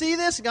 do you see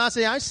this? And God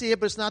says, I see it,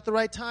 but it's not the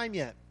right time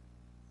yet.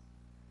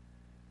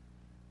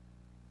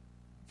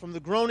 From the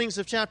groanings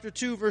of chapter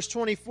 2, verse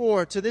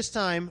 24, to this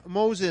time,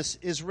 Moses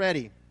is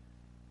ready.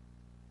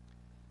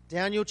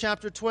 Daniel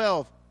chapter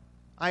 12,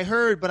 I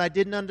heard, but I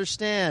didn't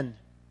understand.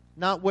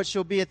 Not what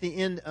shall be at the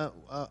end,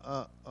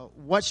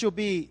 what shall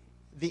be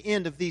the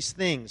end of these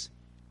things.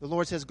 The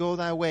Lord says, go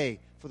thy way,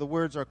 for the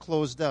words are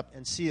closed up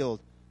and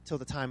sealed till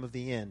the time of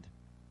the end.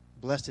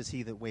 Blessed is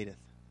he that waiteth.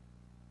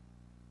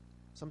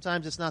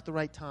 Sometimes it's not the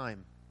right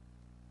time.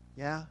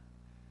 Yeah?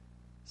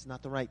 It's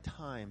not the right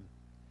time.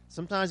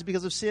 Sometimes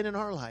because of sin in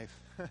our life.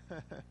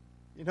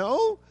 You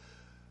know,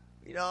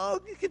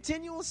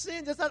 continual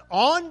sin, just not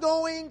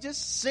ongoing,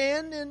 just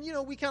sin, and,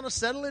 we kind of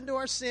settle into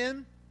our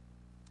sin.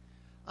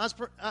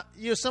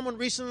 Someone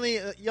recently,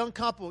 a young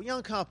couple,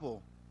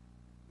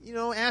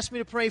 asked me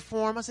to pray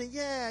for them. I said,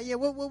 yeah,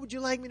 what would you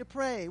like me to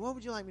pray? What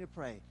would you like me to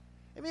pray?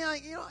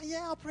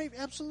 I'll pray,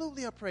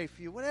 absolutely I'll pray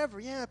for you, whatever,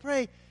 I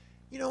pray.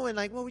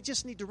 We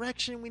just need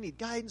direction. We need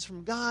guidance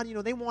from God.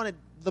 They wanted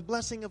the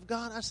blessing of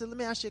God. I said, let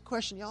me ask you a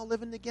question. Y'all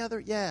living together?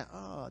 Yeah.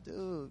 Oh,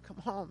 dude,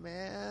 come on,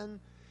 man.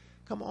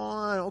 Come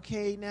on.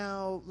 Okay,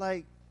 now,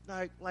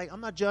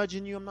 I'm not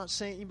judging you. I'm not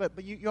saying,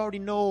 but you already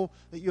know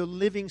that your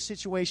living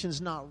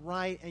situation's not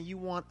right, and you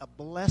want a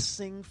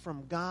blessing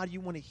from God. You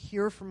want to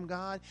hear from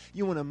God.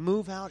 You want to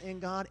move out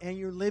in God, and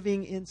you're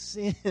living in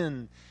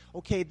sin.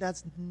 Okay,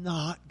 that's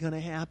not going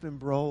to happen,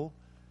 bro.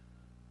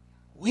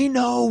 We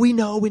know.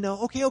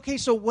 Okay,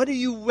 so what are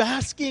you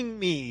asking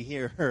me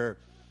here?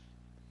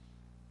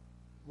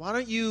 Why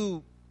don't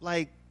you,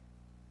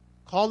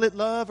 Call it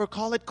love or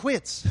call it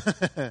quits.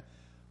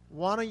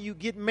 Why don't you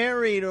get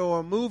married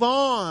or move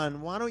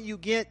on? Why don't you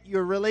get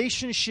your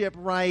relationship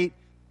right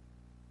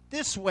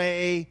this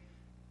way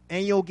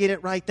and you'll get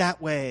it right that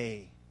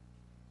way?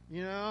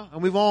 You know?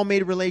 And we've all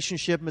made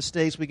relationship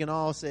mistakes. We can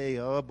all say,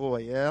 oh boy,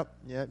 yep.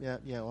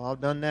 Well,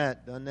 I've done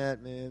that,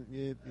 man.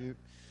 Yep.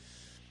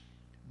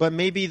 But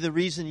maybe the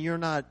reason you're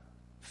not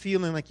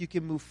feeling like you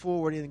can move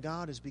forward in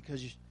God is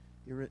because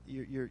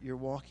you're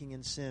walking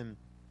in sin.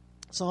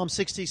 Psalm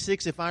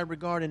 66, if I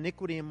regard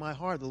iniquity in my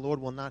heart, the Lord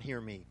will not hear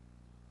me.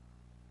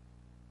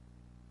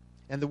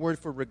 And the word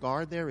for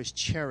regard there is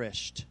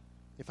cherished.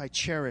 If I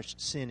cherish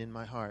sin in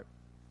my heart,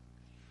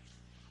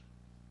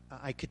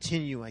 I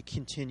continue.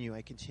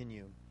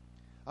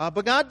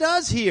 But God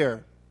does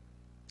hear.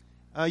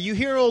 You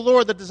hear, O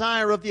Lord, the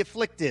desire of the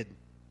afflicted.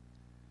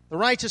 The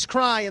righteous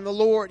cry, and the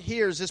Lord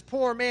hears. This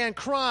poor man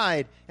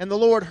cried, and the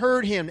Lord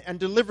heard him and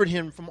delivered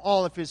him from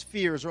all of his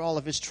fears or all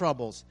of his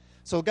troubles.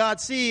 So God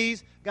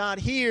sees, God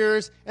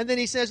hears, and then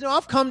he says, no,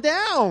 I've come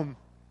down.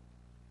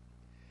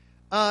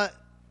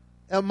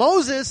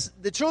 Moses,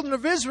 the children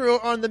of Israel,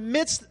 are in the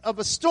midst of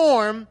a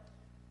storm,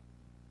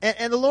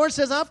 and the Lord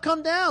says, I've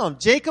come down.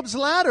 Jacob's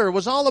ladder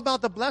was all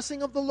about the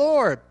blessing of the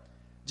Lord.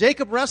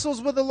 Jacob wrestles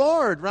with the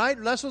Lord, right?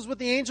 Wrestles with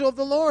the angel of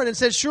the Lord and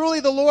says, surely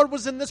the Lord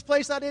was in this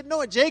place. I didn't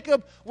know it.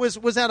 Jacob was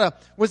at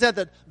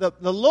the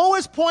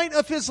lowest point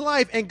of his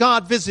life, and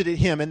God visited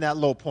him in that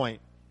low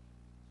point.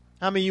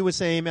 How many of you would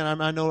say amen?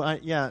 I know,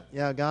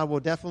 God will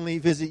definitely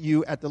visit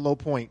you at the low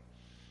point.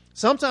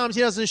 Sometimes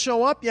he doesn't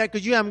show up yet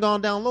because you haven't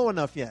gone down low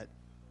enough yet.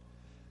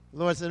 The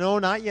Lord said, no,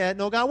 not yet.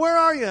 No, God, where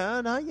are you?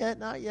 Not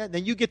yet.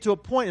 Then you get to a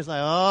point, it's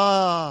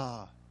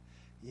like,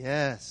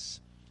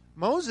 yes.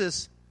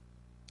 Moses,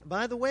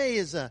 by the way,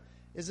 is a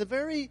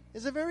very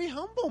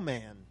humble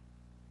man.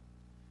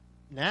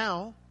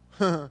 Now,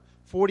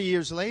 40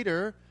 years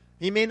later,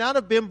 he may not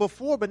have been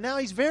before, but now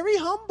he's very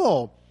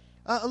humble.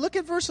 Look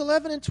at verse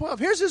 11 and 12.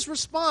 Here's his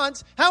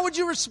response. How would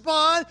you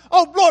respond?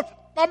 Oh, Lord,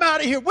 I'm out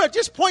of here. Well,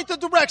 just point the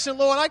direction,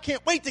 Lord. I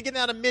can't wait to get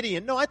out of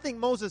Midian. No, I think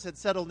Moses had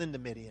settled into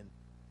Midian.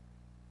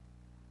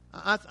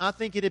 I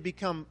think it had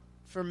become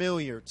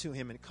familiar to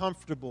him and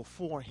comfortable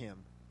for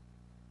him.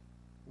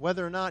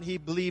 Whether or not he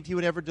believed he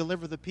would ever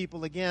deliver the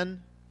people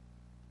again,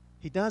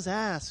 he does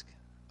ask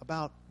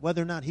about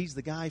whether or not he's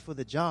the guy for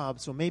the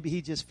job. So maybe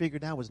he just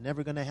figured that was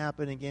never going to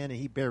happen again, and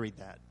he buried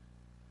that.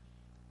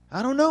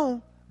 I don't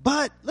know.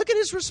 But look at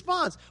his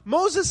response.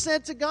 Moses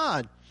said to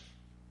God,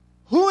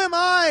 who am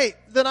I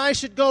that I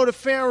should go to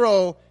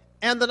Pharaoh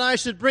and that I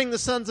should bring the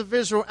sons of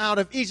Israel out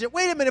of Egypt?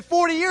 Wait a minute,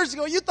 40 years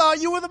ago, you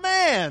thought you were the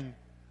man.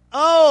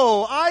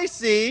 Oh, I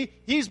see.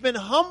 He's been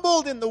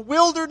humbled in the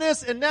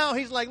wilderness, and now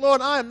he's like,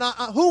 Lord, I am not.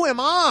 Who am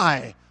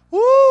I?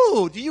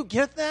 Woo! Do you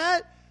get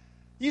that?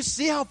 You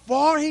see how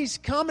far he's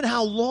come and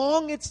how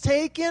long it's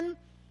taken?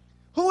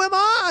 Who am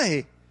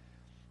I?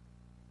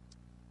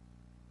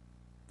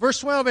 Verse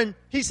 12, and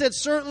he said,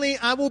 certainly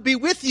I will be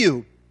with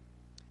you,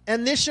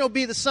 and this shall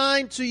be the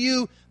sign to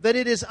you that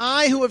it is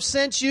I who have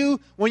sent you.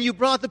 When you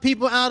brought the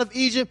people out of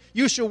Egypt,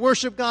 you shall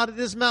worship God at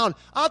this mountain.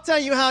 I'll tell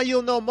you how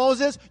you'll know,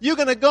 Moses. You're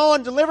going to go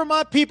and deliver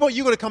my people.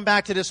 You're going to come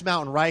back to this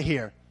mountain right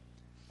here.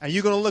 And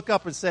you're going to look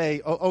up and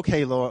say, oh,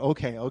 okay, Lord,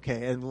 okay.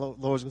 And the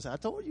Lord's going to say, I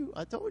told you,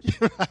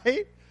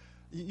 right?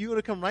 You're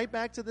going to come right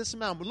back to this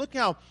mountain. But look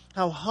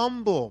how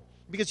humble,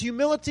 because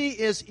humility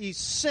is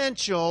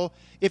essential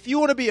if you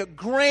want to be a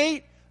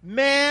great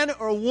man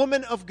or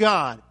woman of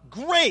God.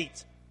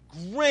 Great,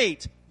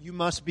 you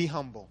must be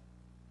humble.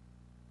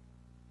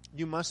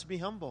 You must be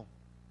humble.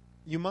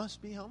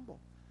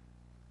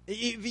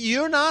 If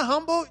you're not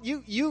humble,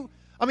 you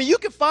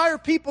can fire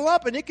people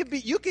up, and it could be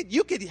you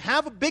could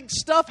have a big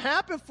stuff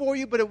happen for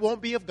you, but it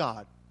won't be of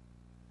God.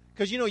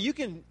 Because you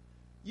can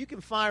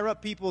fire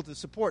up people to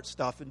support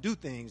stuff and do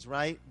things,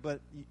 right?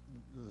 But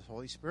the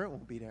Holy Spirit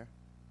won't be there.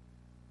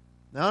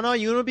 No,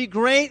 you want to be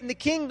great in the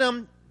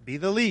kingdom, be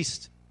the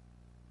least.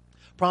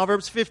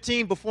 Proverbs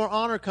 15, before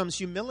honor comes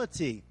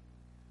humility.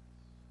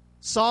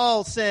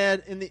 Saul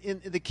said,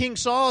 the King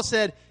Saul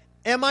said,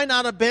 am I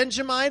not a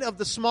Benjamite of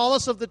the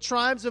smallest of the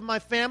tribes of my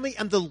family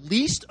and the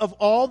least of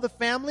all the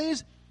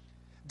families?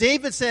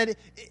 David said,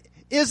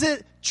 is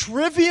it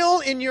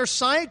trivial in your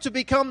sight to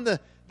become the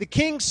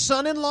king's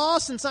son-in-law,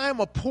 since I am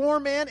a poor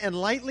man and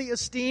lightly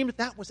esteemed?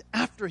 That was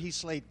after he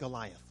slayed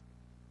Goliath.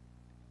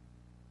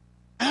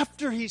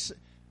 After he's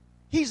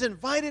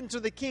invited into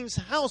the king's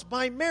house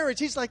by marriage.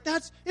 He's like,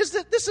 this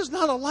is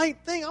not a light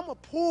thing. I'm a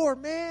poor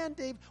man,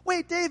 David.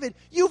 Wait, David,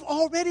 you've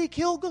already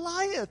killed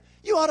Goliath.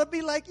 You ought to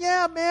be like,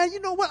 yeah, man, you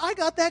know what? I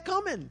got that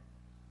coming.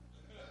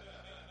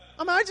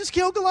 I just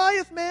killed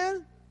Goliath,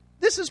 man.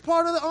 This is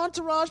part of the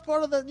entourage,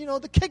 part of the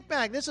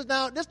kickback. This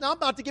now I'm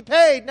about to get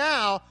paid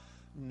now.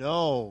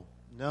 No,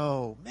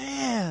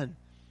 man.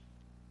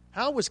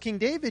 How was King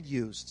David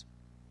used?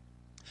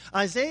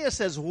 Isaiah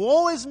says,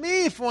 woe is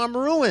me, for I'm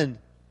ruined.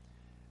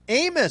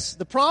 Amos,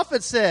 the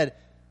prophet, said,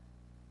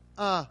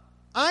 I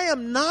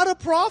am not a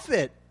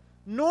prophet,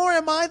 nor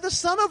am I the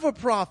son of a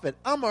prophet.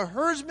 I'm a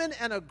herdsman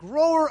and a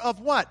grower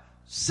of what?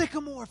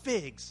 Sycamore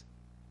figs.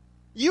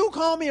 You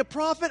call me a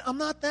prophet? I'm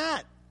not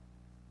that.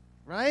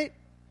 Right?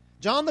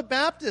 John the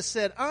Baptist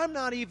said, I'm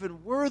not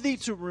even worthy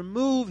to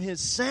remove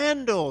his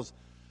sandals.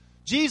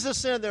 Jesus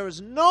said there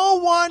is no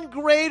one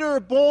greater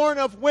born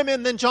of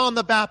women than John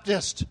the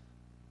Baptist.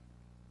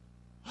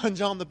 And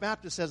John the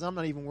Baptist says, I'm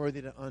not even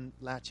worthy to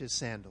unlatch his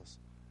sandals.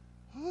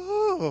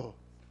 Oh.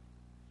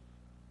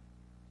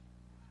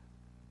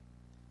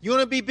 You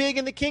want to be big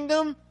in the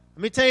kingdom?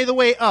 Let me tell you the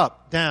way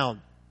up,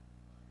 down.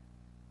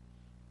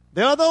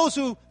 There are those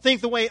who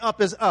think the way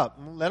up is up.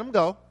 Let them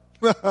go.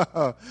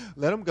 Let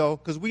them go,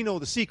 because we know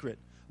the secret.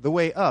 The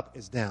way up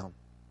is down.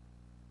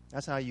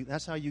 That's how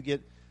you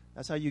get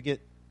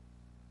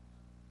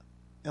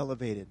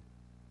elevated.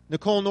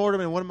 Nicole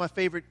Nordeman, one of my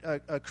favorite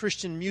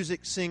Christian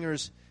music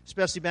singers,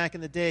 especially back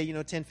in the day,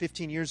 10,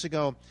 15 years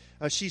ago,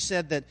 she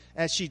said that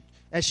as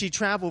she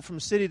traveled from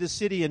city to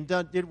city and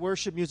did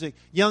worship music,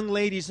 young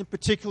ladies in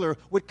particular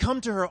would come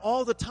to her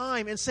all the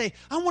time and say,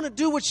 I want to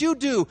do what you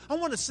do. I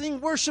want to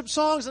sing worship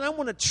songs, and I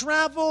want to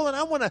travel, and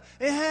I want to,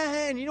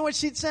 and you know what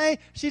she'd say?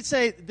 She'd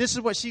say, this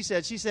is what she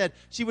said. She said,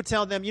 she would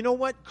tell them, you know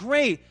what?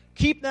 Great.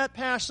 Keep that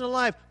passion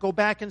alive. Go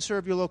back and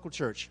serve your local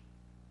church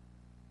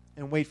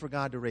and wait for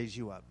God to raise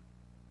you up.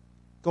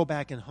 Go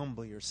back and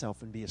humble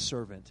yourself and be a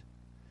servant.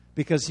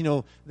 Because,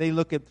 they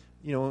look at,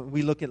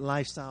 we look at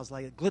lifestyles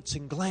like glitz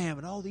and glam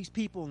and all these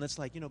people, and it's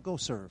like, go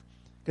serve.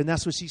 And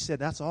that's what she said.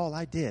 That's all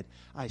I did.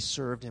 I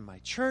served in my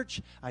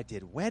church. I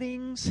did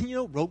weddings,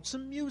 wrote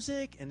some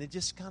music, and it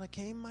just kind of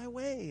came my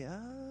way.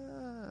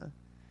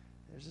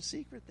 There's a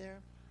secret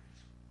there.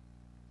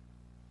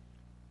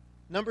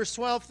 Numbers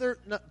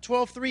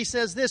 12:3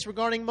 says this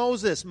regarding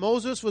Moses.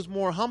 Moses was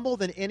more humble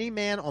than any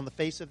man on the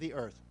face of the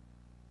earth.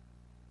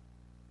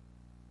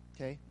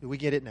 Okay, do we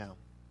get it now?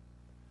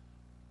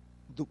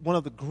 One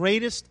of the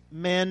greatest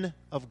men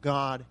of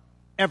God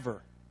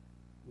ever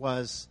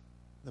was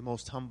the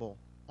most humble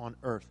on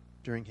earth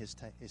during his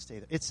stay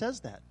there. It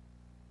says that.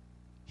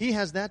 He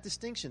has that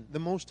distinction, the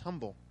most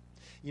humble.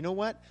 You know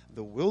what?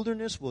 The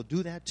wilderness will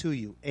do that to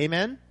you.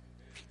 Amen?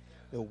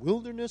 The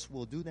wilderness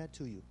will do that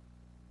to you.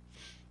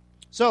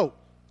 So,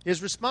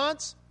 his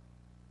response,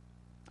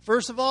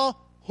 first of all,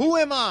 who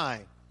am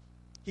I?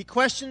 He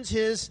questions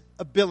his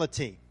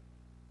ability.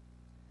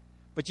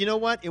 But you know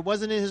what? It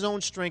wasn't in his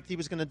own strength he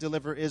was going to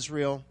deliver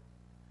Israel.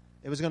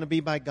 It was going to be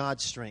by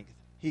God's strength.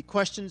 He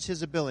questions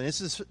his ability.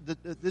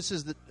 This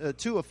is the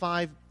 2 of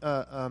 5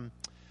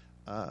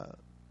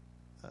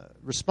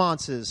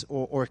 responses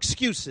or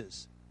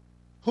excuses.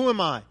 Who am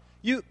I?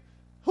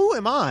 Who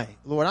am I,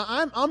 Lord?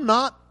 I'm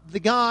not the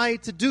guy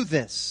to do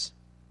this.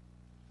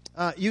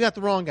 You got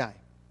the wrong guy.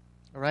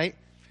 All right?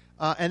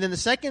 And then the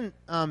second,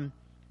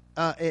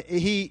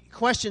 he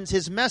questions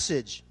his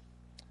message.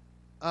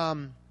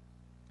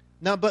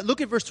 Now, but look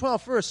at verse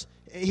 12 first.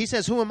 He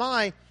says, who am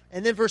I?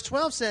 And then verse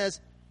 12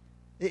 says,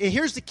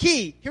 here's the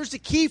key. Here's the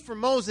key for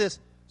Moses.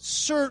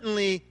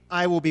 Certainly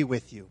I will be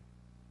with you.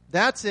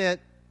 That's it.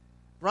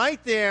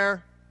 Right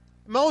there.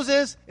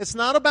 Moses, it's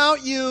not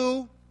about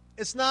you.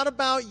 It's not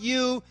about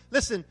you.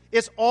 Listen,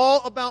 it's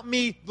all about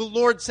me. The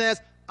Lord says,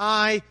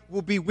 I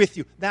will be with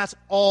you. That's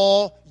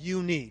all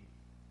you need.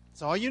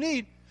 That's all you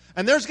need.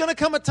 And there's going to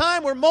come a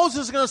time where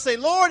Moses is going to say,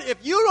 Lord,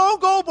 if you don't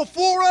go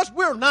before us,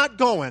 we're not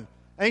going.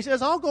 And he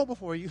says, I'll go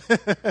before you.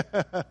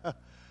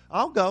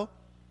 I'll go.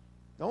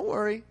 Don't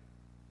worry.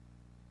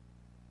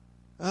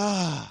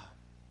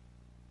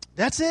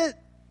 That's it.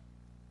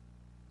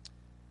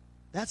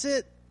 That's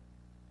it.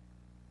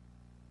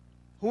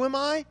 Who am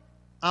I?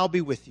 I'll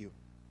be with you.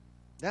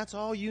 That's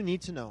all you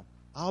need to know.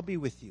 I'll be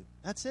with you.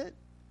 That's it.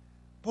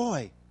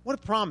 Boy, what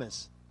a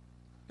promise.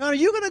 God, are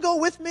you going to go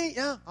with me?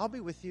 Yeah, I'll be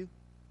with you.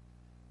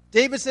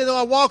 David said, though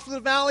I walk through the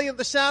valley of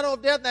the shadow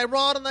of death, thy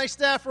rod and thy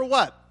staff are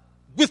what?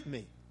 With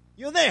me.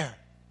 You're there.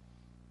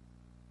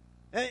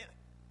 Hey,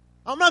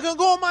 I'm not going to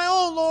go on my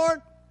own,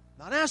 Lord.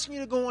 I'm not asking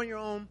you to go on your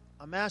own.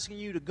 I'm asking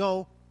you to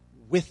go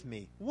with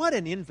me. What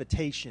an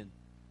invitation.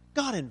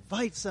 God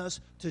invites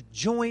us to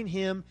join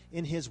him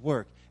in his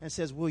work and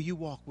says, will you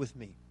walk with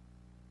me?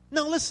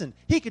 Now listen,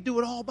 he could do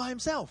it all by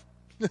himself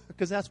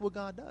because that's what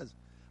God does.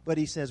 But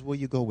he says, will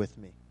you go with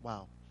me?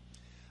 Wow.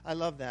 I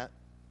love that.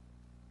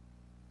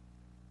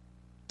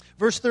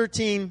 Verse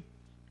 13,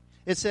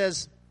 it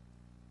says,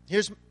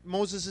 here's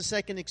Moses'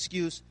 second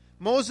excuse.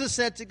 Moses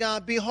said to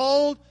God,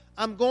 behold,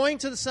 I'm going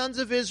to the sons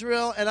of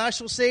Israel, and I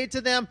shall say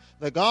to them,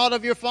 the God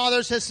of your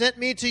fathers has sent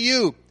me to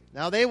you.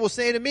 Now they will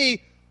say to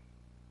me,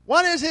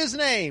 what is his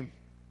name?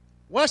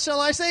 What shall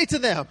I say to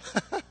them?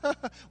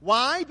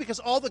 Why? Because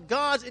all the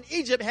gods in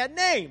Egypt had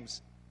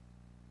names,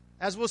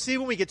 as we'll see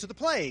when we get to the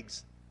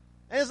plagues.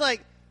 And it's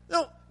like,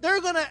 no,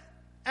 they're going to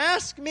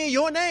ask me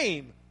your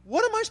name.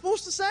 What am I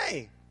supposed to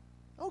say?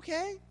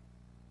 Okay.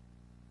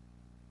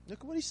 Look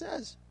at what he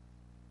says.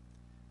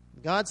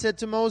 God said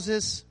to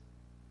Moses,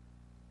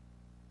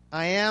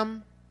 I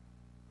am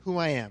who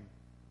I am.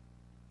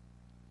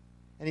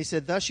 And he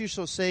said, thus you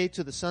shall say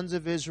to the sons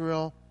of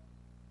Israel,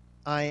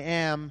 I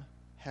am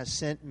has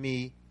sent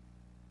me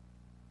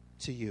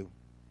to you.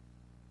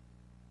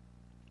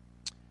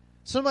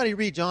 Somebody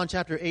read John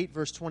chapter 8,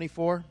 verse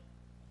 24.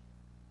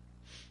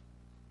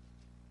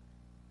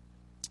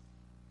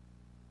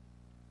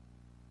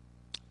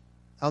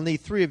 I'll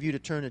need three of you to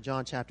turn to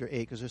John chapter 8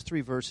 because there's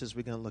three verses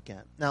we're going to look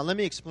at. Now, let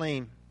me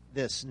explain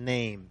this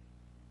name.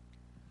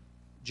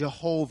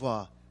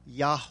 Jehovah,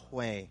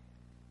 Yahweh,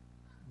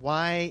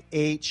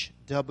 YHWH.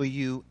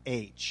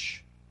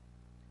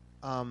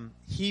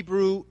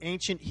 Hebrew,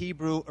 ancient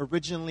Hebrew,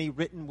 originally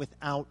written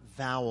without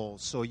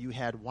vowels, so you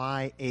had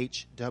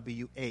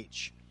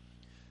YHWH.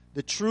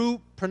 The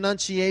true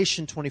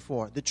pronunciation,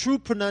 24, the true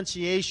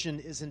pronunciation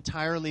is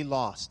entirely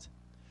lost.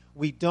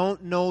 We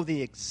don't know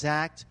the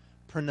exact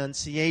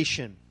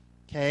pronunciation,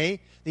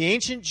 okay? The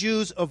ancient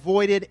Jews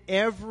avoided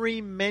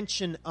every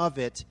mention of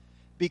it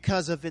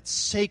because of its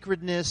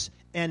sacredness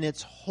and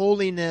its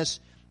holiness,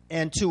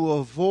 and to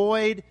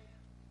avoid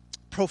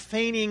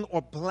profaning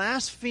or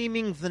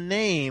blaspheming the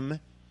name,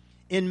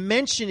 in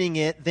mentioning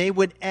it, they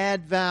would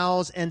add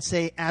vowels and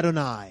say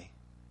Adonai.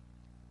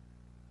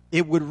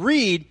 It would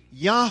read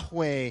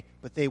Yahweh,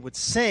 but they would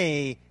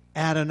say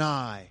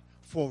Adonai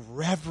for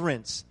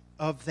reverence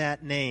of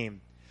that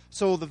name.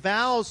 So the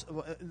vowels,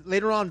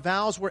 later on,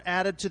 vowels were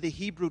added to the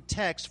Hebrew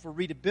text for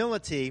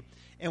readability,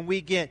 and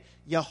we get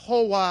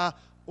Yehovah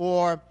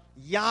or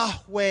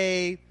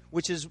Yahweh,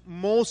 which is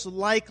most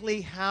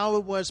likely how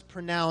it was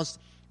pronounced,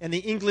 and the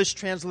English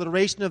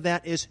transliteration of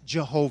that is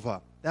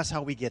Jehovah. That's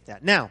how we get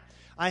that. Now,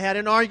 I had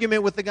an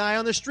argument with the guy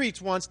on the streets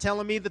once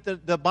telling me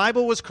that the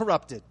Bible was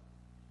corrupted.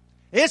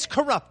 It's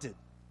corrupted.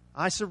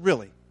 I said,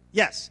 really?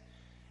 Yes.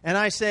 And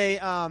I say,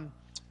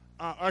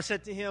 I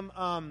said to him,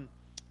 well,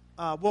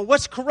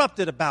 what's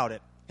corrupted about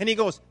it? And he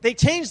goes, they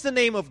changed the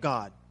name of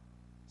God.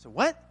 So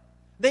what?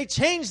 They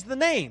changed the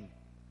name.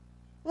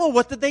 Well,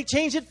 what did they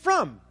change it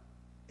from?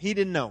 He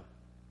didn't know.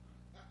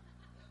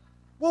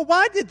 Well,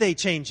 why did they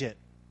change it?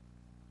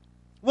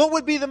 What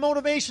would be the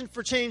motivation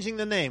for changing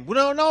the name? We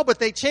don't know, but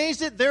they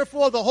changed it,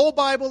 therefore the whole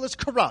Bible is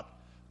corrupt.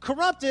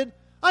 Corrupted?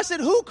 I said,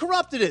 who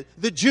corrupted it?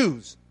 The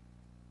Jews.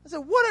 I said,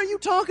 what are you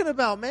talking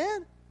about,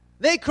 man?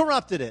 They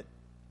corrupted it.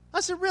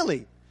 I said,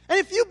 really? And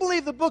if you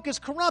believe the book is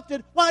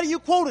corrupted, why do you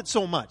quote it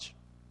so much?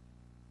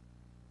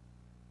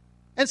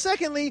 And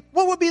secondly,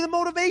 what would be the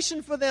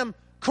motivation for them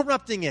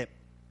corrupting it?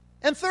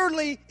 And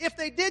thirdly, if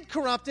they did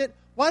corrupt it,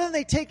 why didn't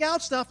they take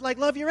out stuff like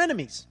love your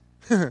enemies?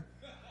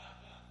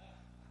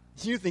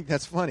 You think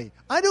that's funny.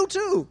 I do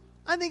too.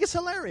 I think it's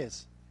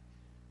hilarious.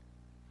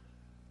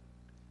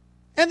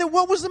 And then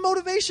what was the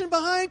motivation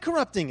behind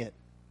corrupting it?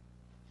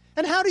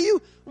 And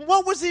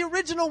what was the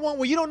original one?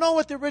 Well, you don't know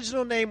what the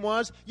original name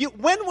was.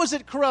 When was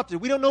it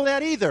corrupted? We don't know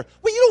that either.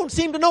 Well, you don't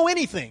seem to know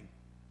anything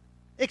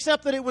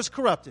except that it was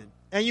corrupted.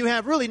 And you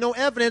have really no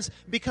evidence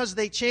because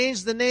they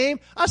changed the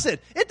name. I said,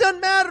 it doesn't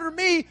matter to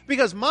me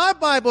because my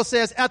Bible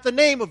says at the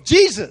name of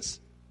Jesus,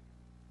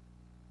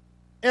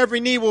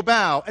 every knee will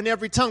bow and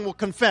every tongue will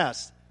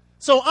confess.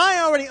 So I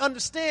already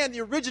understand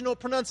the original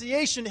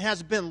pronunciation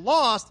has been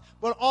lost,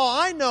 but all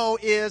I know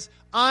is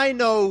I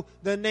know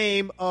the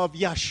name of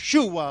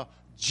Yeshua,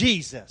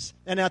 Jesus.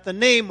 And at the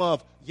name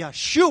of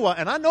Yeshua,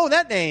 and I know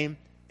that name,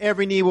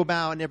 every knee will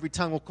bow and every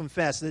tongue will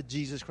confess that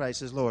Jesus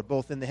Christ is Lord,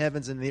 both in the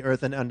heavens and the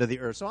earth and under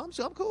the earth. So I'm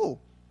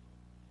cool.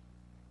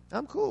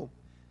 I'm cool.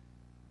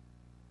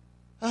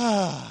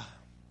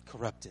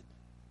 Corrupted.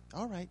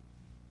 All right.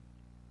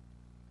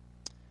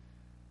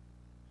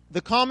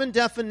 The common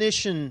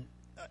definition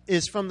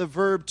is from the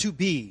verb to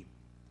be.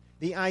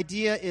 The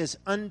idea is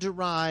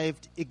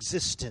underived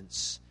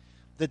existence.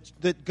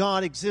 That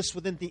God exists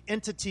within the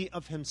entity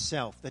of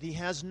himself, that he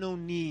has no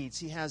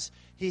needs.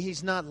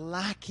 He's not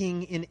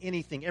lacking in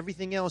anything.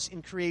 Everything else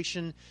in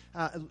creation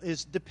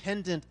is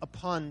dependent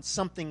upon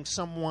something,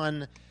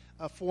 someone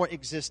for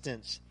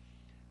existence.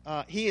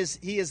 He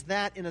is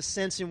that in a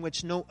sense in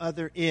which no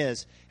other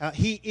is.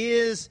 He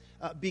is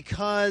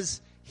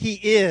because he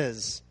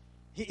is.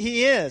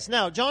 He is.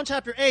 Now, John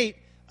chapter 8,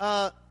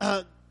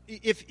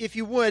 if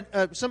you would,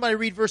 somebody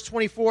read verse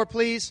 24,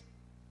 please.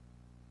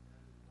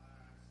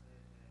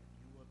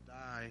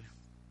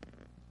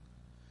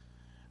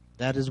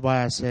 That is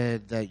why I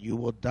said that you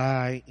will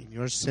die in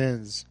your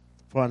sins,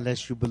 for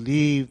unless you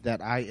believe that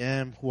I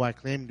am who I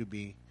claim to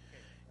be. Okay,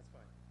 that's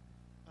fine.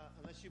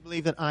 Unless you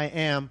believe that I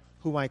am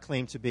who I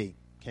claim to be.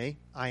 Okay?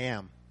 I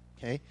am.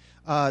 Okay?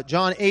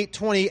 John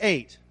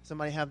 8:28.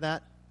 Somebody have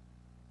that?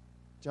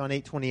 John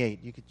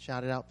 8:28. You could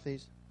shout it out,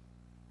 please.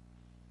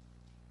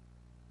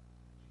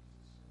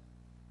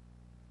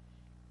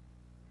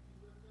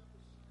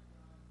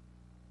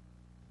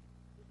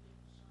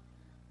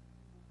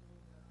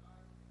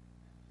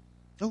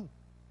 Oh,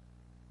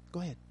 go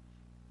ahead.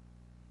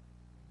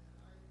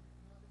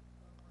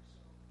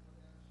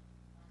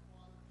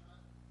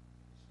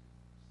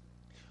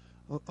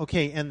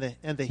 Okay, and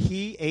the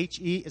he,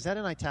 H-E, is that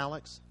in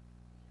italics?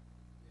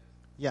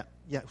 Yeah.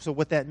 So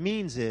what that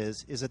means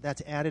is that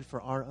that's added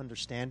for our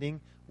understanding.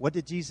 What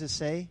did Jesus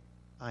say?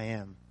 I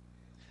am.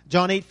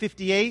 John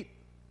 8:58,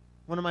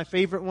 one of my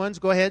favorite ones.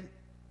 Go ahead.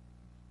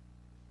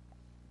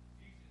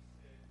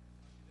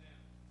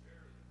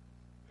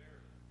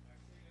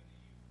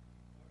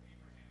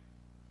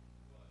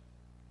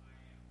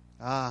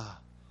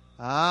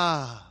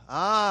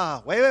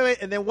 Wait.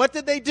 And then what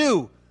did they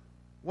do?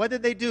 What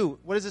did they do?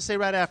 What does it say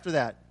right after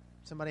that?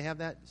 Somebody have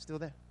that still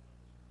there?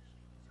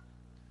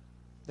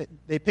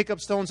 They pick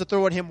up stones to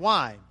throw at him.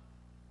 Why?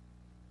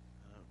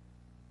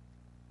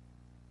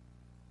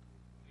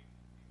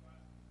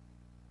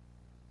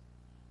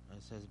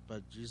 It says,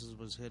 but Jesus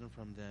was hidden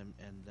from them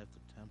and left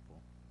the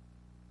temple.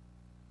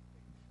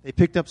 They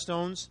picked up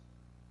stones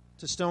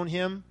to stone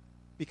him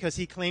because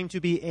he claimed to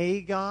be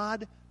a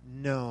God?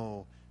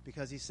 No.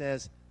 Because he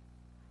says,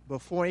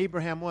 before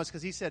Abraham was,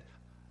 because he said,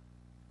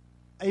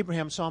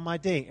 Abraham saw my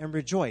day and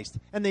rejoiced.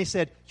 And they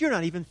said, you're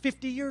not even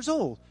 50 years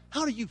old.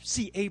 How do you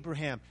see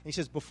Abraham? And he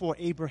says, before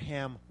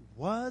Abraham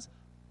was,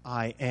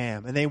 I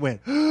am. And they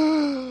went,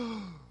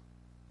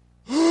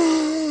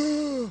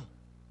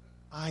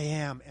 I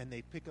am. And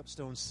they pick up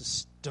stones to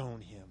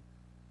stone him.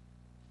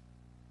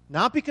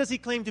 Not because he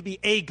claimed to be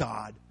a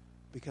God,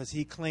 because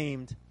he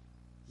claimed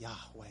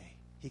Yahweh.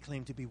 He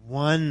claimed to be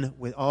one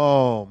with,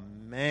 oh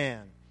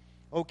man.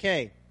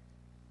 Okay.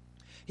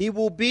 He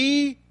will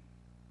be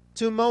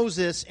to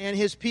Moses and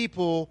his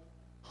people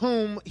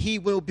whom he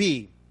will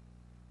be.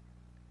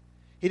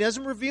 He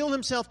doesn't reveal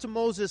himself to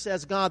Moses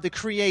as God the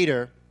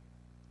Creator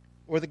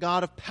or the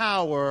God of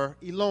power,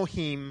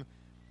 Elohim,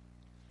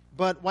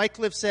 but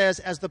Wycliffe says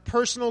as the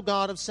personal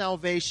God of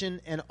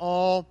salvation, and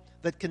all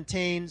that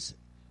contains,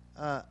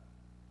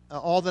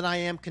 all that I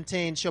am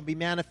contained shall be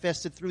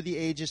manifested through the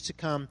ages to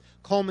come,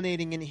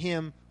 culminating in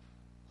him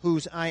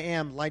whose I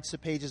am lights the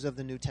pages of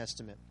the New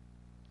Testament.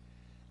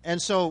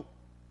 And so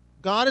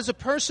God is a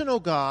personal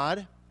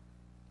God.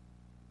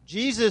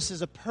 Jesus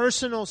is a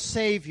personal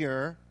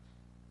Savior.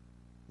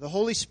 The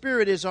Holy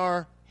Spirit is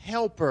our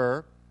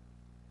helper.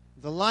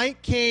 The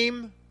light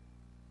came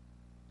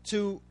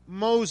to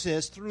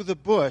Moses through the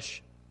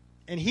bush,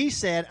 and he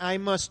said, I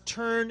must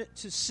turn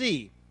to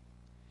see.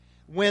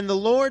 When the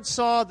Lord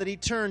saw that he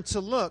turned to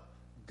look,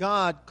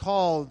 God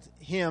called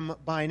him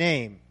by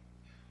name.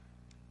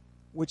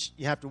 Which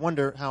you have to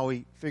wonder how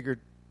he figured,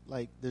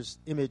 like, this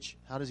image,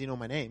 how does he know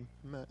my name?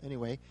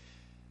 Anyway,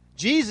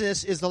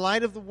 Jesus is the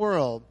light of the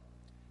world.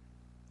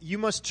 You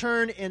must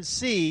turn and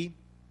see.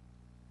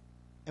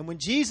 And when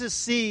Jesus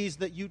sees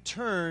that you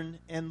turn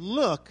and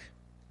look,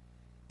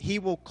 he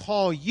will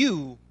call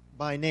you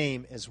by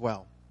name as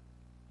well.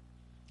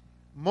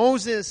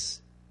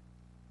 Moses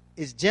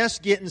is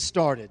just getting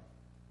started.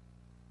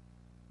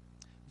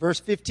 Verse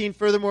 15,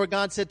 furthermore,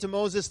 God said to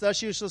Moses,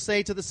 thus you shall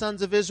say to the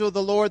sons of Israel,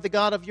 the Lord, the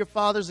God of your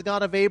fathers, the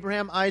God of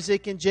Abraham,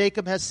 Isaac, and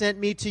Jacob, has sent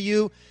me to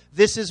you.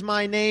 This is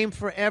my name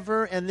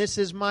forever, and this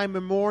is my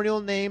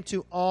memorial name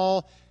to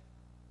all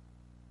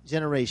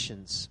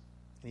generations.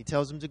 And he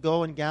tells them to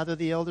go and gather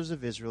the elders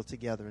of Israel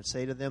together and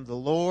say to them, the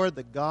Lord,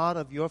 the God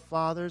of your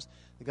fathers,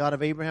 the God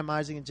of Abraham,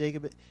 Isaac, and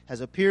Jacob,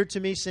 has appeared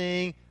to me,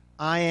 saying,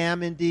 I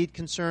am indeed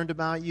concerned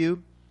about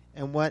you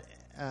and what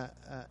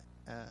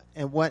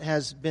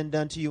has been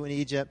done to you in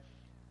Egypt.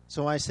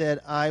 So I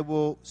said, I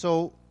will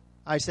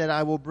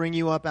bring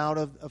you up out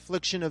of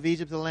affliction of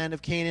Egypt, the land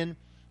of Canaan,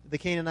 the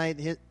Canaanite,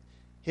 the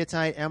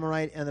Hittite,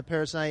 Amorite, and the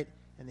Perizzite,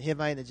 and the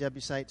Hivite, and the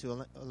Jebusite, to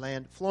a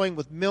land flowing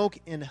with milk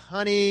and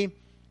honey.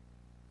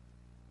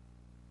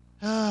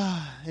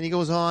 And he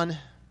goes on,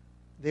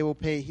 they will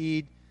pay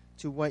heed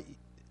to what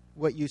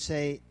you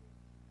say,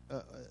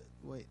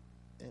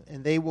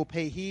 and they will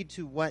pay heed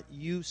to what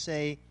you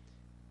say,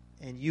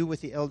 and you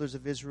with the elders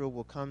of Israel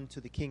will come to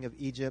the king of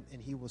Egypt,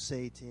 and he will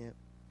say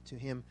to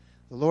him,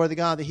 the Lord, the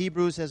God of the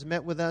Hebrews, has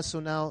met with us,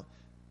 so now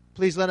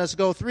please let us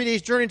go 3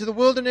 days' journey to the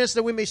wilderness,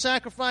 that we may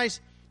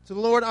sacrifice to the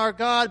Lord our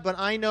God. But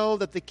I know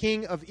that the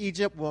king of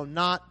Egypt will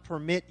not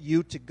permit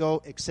you to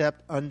go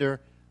except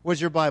under, what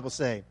does your Bible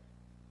say?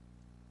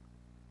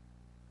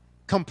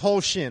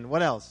 Compulsion.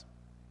 What else?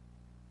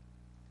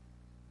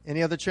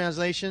 Any other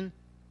translation?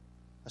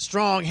 A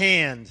strong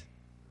hand.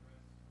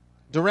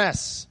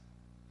 Duress.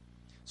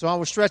 So I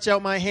will stretch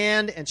out my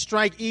hand and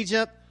strike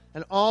Egypt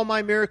and all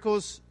my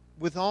miracles,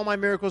 with all my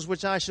miracles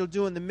which I shall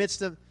do in the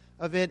midst of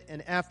it,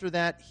 and after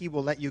that he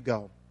will let you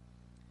go.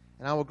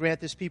 And I will grant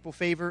this people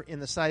favor in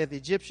the sight of the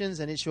Egyptians,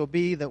 and it shall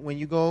be that when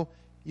you go,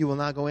 you will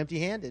not go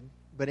empty-handed.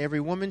 But every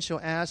woman shall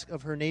ask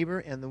of her neighbor,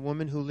 and the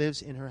woman who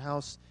lives in her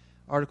house,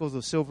 articles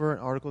of silver and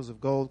articles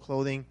of gold,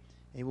 clothing,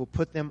 and you will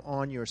put them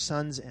on your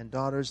sons and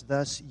daughters.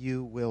 Thus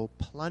you will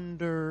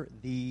plunder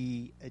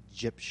the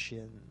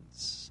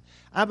Egyptians.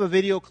 I have a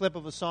video clip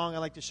of a song I'd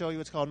like to show you.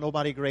 It's called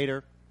Nobody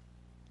Greater.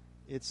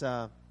 It's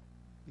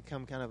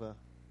become kind of a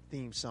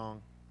theme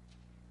song.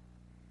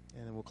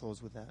 And then we'll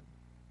close with that.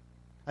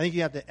 I think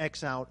you have to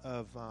X out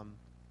of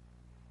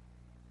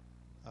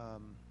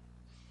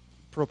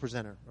Pro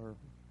Presenter or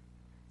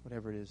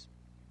whatever it is.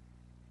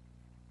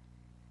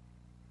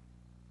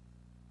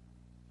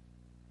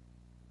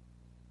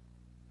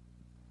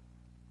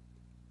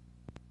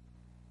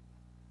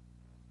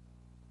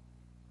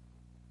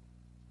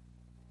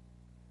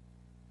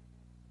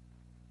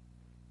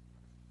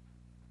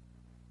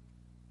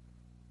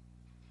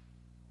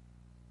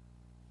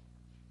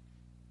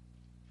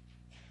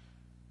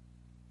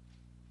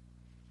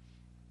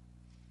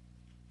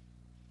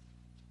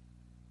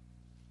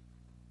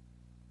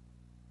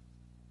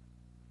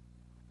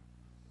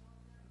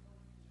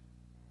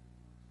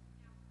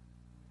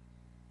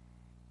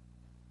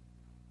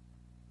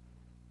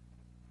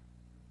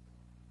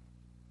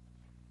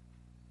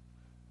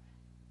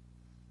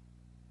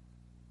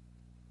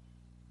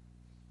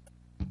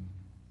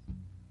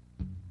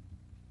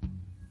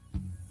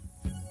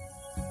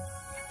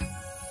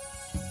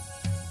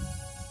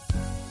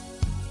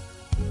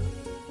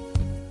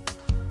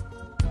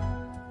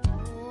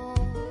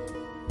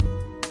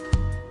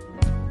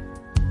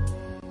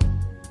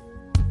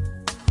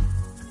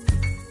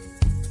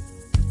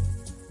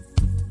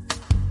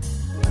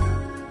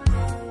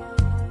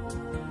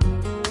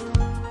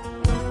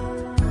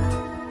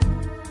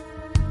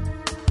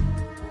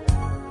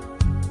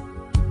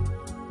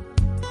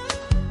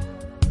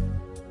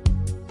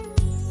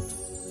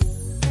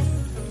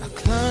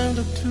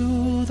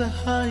 the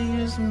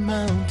highest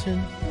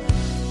mountain.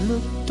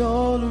 Looked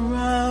all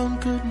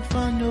around, couldn't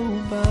find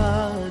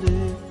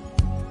nobody.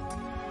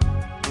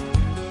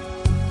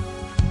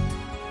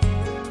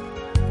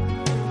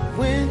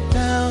 Went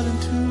down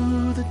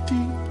into the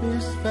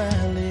deepest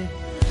valley.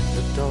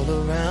 Looked all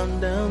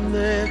around down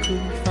there,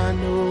 couldn't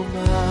find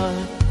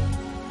nobody.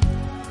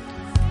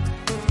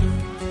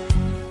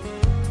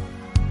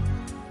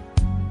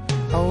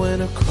 I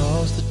went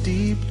across the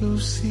deep blue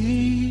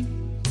sea.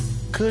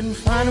 Couldn't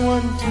find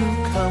one to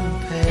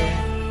compare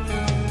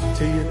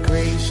to your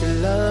grace, your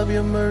love,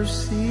 your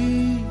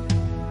mercy.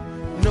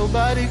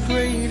 Nobody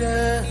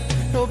greater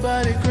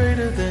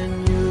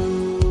than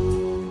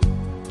you.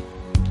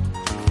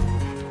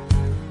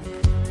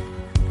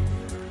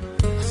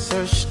 I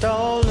searched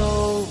all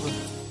over,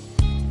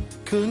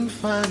 couldn't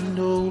find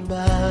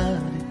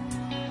nobody.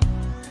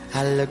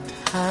 I looked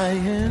high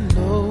and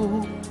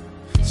low,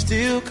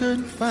 still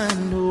couldn't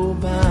find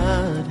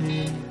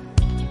nobody.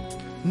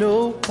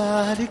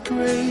 Nobody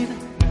greater,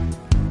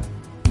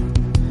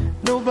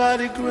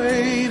 nobody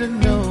greater,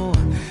 no,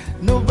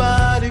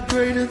 nobody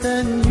greater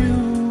than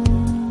you.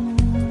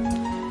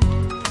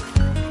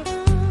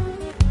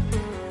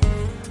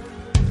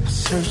 I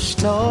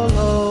searched all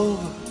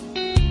over,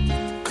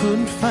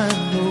 couldn't find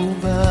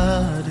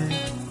nobody.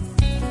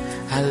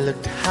 I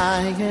looked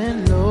high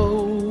and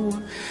low,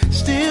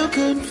 still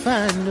couldn't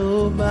find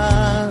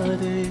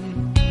nobody.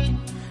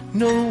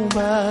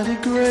 Nobody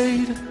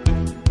greater,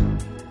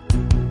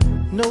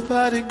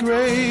 nobody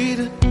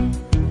greater,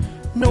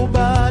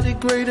 nobody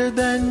greater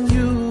than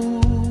you.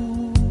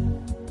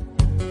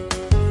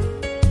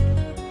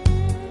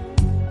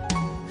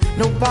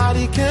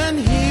 Nobody can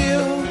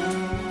heal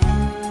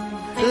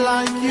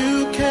like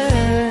you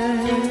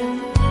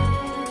can.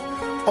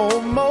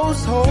 Oh,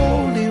 most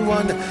holy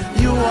one,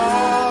 you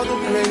are the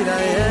great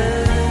I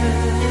am.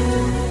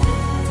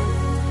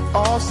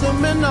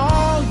 Awesome in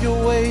all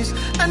your ways,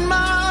 and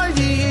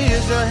mighty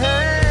is your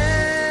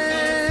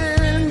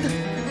hand.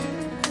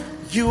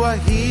 You are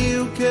he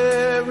who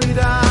carried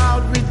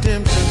out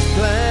redemption's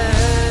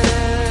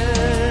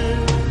plan.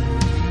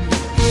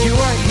 You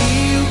are he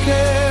who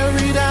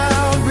carried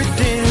out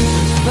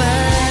redemption's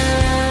plan.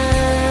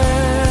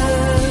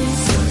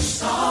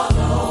 Searched all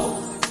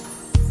over,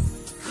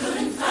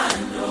 couldn't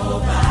find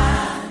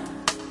nobody.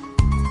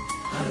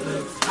 I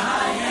looked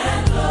high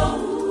and low,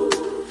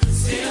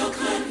 still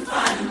couldn't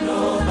find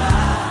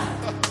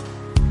nobody.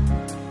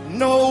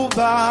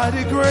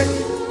 Nobody great,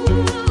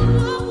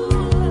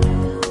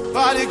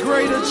 nobody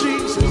greater,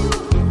 Jesus.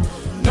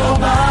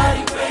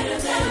 Nobody greater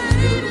than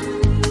you.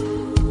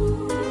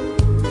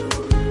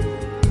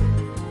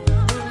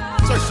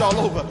 Searched all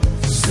over,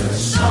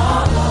 Searched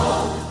all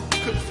over,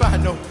 couldn't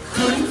find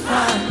couldn't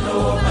find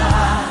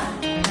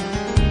nobody.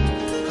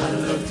 I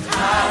looked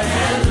high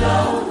and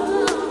low,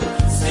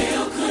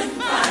 still couldn't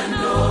find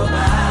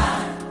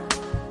nobody.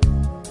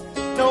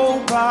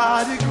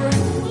 nobody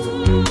great,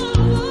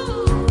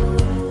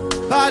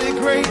 nobody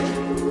great,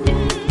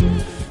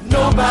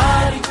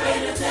 Nobody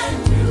greater than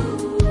you.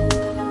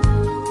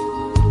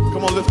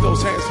 Come on, lift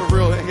those hands for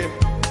real in here.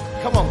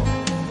 Come on.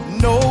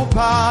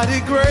 Nobody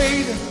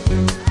greater,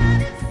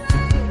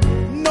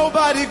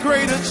 nobody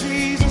greater,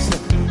 Jesus.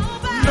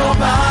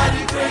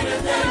 Nobody greater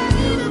than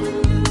you.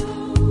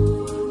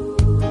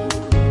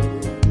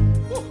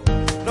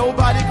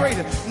 Nobody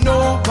greater,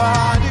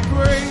 nobody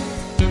great,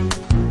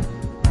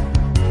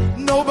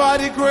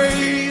 nobody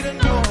greater,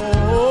 no.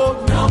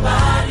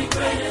 Nobody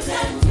greater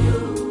than you.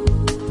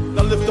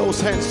 Now lift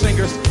those hands,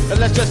 singers, and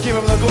let's just give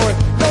him the glory.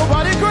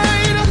 Nobody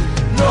greater,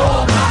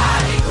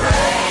 Nobody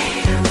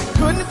greater.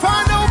 couldn't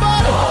find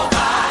nobody.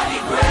 Nobody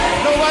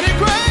greater. Nobody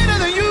greater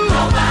than you.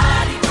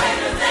 Nobody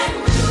greater than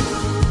you.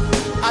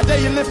 I dare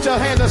you lift your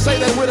hand and say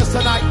that with us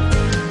tonight.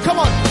 Come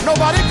on,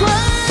 nobody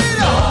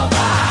greater.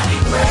 Nobody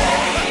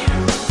greater.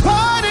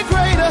 Nobody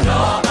greater.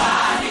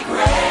 Nobody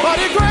greater.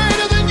 Nobody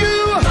greater than you.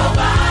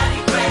 Nobody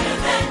greater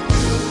than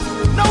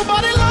you.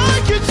 Nobody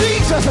like you,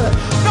 Jesus.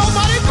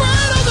 Nobody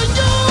greater than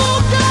you.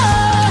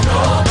 Yeah.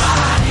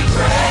 Nobody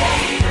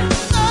greater.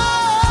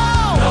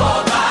 Oh.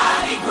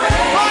 Nobody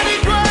greater. Nobody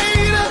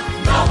greater.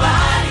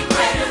 Nobody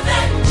greater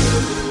than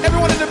you.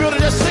 Everyone in the building,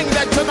 just sing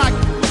that tonight.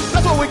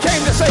 That's what we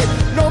came to say.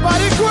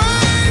 Nobody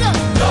greater.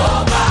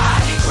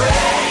 Nobody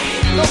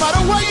greater. No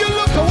matter where you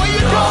look or where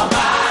you go.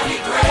 Nobody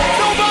greater.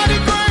 Nobody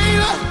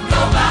greater.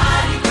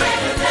 Nobody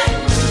greater than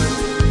you.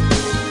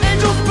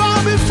 Angels bow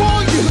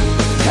before you.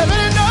 Heaven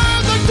and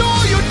earth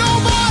adore you.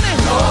 Nobody.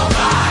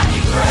 Nobody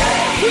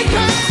greater. We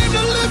came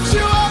to lift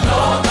you up.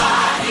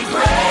 Nobody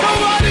greater.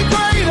 Nobody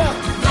greater.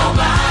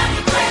 Nobody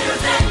greater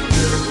than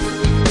you.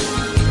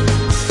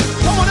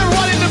 Come on,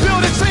 everybody in the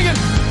building singing.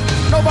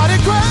 Nobody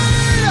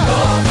greater.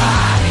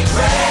 Nobody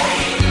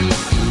greater.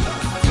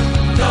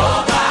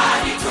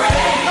 Nobody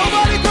greater.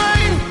 Nobody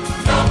greater.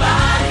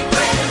 Nobody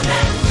greater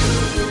than you.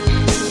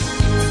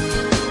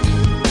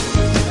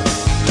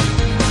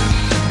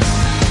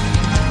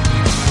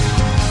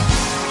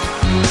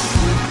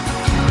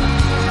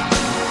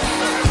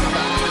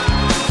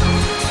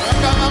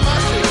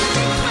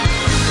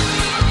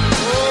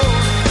 Oh.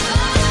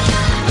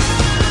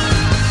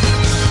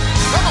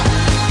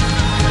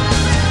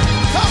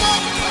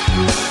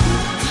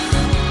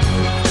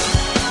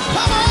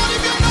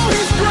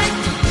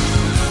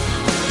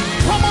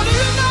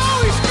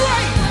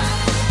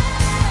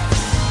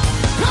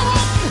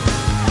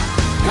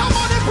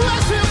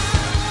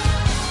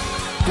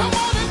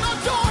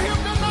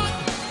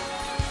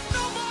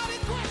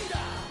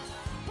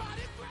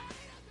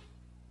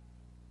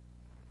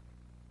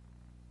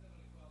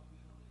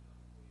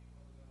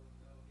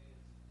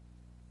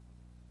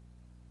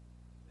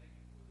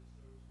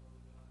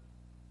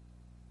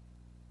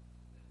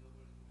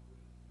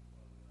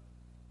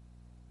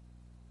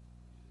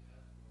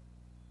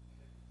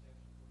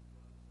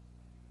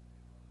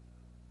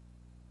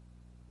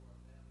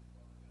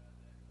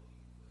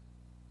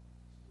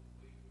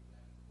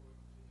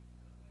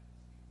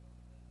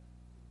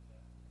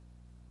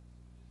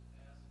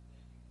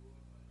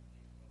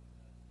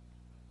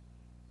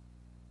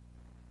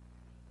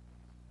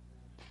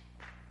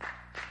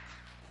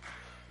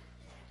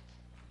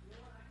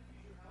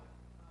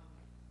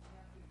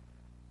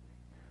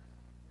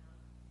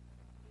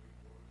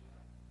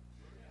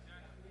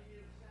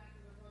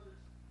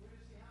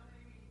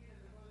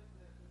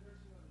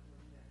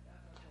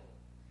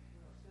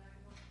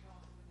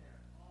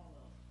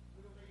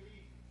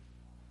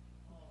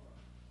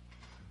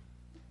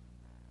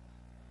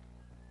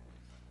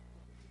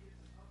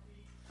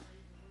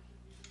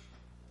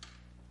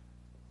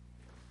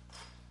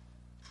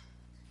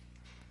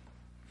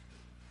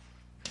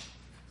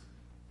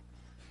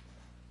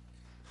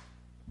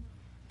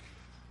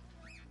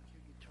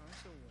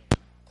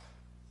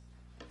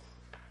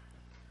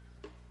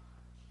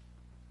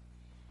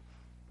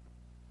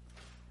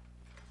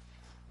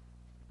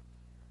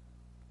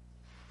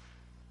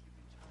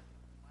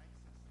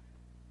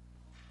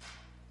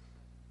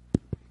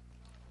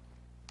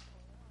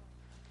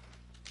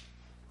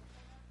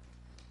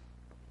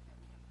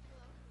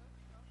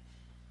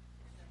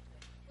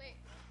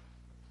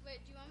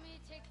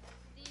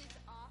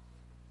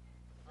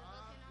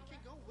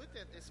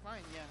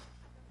 fine, yeah.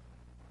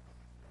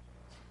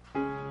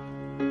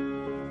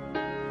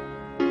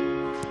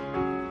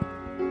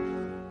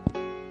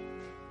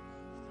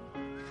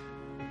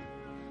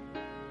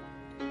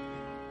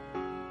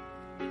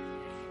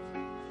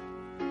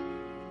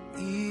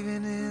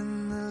 Even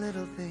in the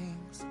little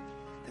things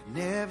that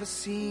never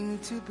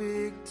seemed too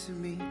big to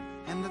me,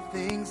 and the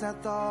things I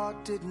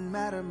thought didn't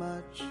matter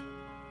much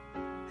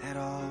at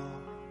all.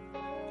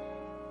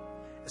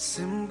 As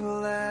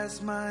simple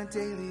as my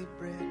daily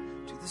bread,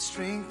 to the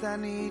strength I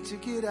need to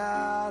get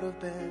out of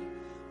bed,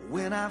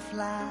 when I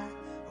fly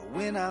or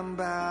when I'm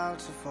about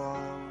to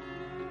fall.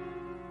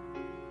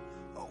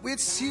 Oh,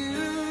 it's you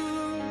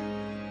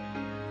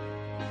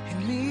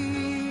and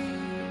me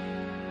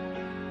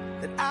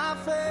that I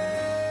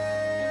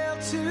fail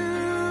to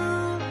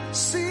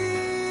see.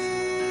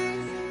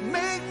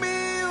 Make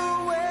me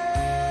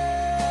aware,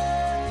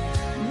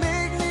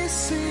 make me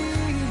see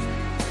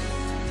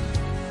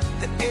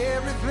that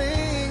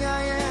everything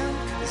I am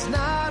is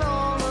not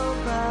all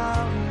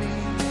about me.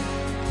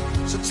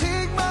 So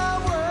take my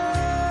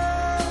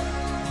word,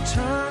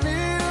 turn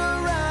it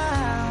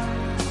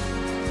around,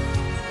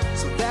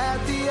 so that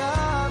the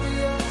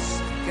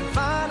obvious can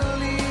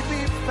finally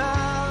be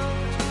found.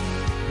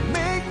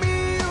 Make me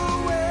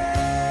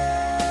aware,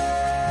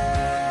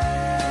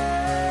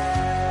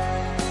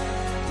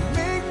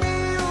 make me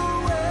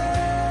aware.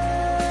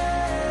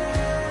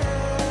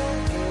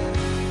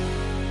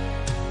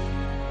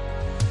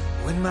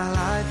 When my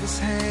life is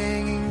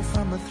hanging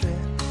from a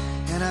thread,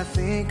 and I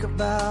think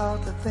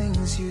about the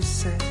things you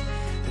said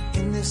that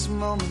in this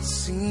moment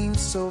seem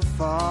so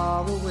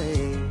far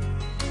away,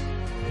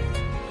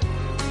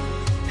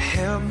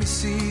 help me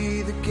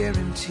see the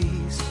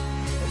guarantees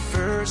that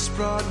first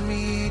brought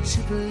me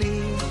to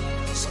believe,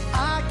 so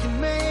I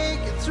can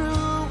make it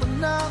through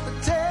another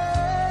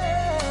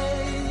day.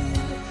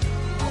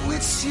 Oh,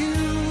 it's you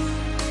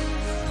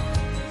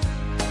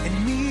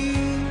and me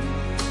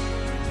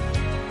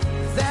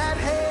that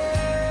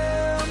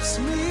helps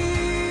me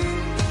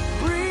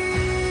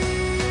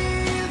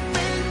breathe.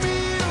 Make me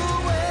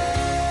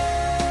aware,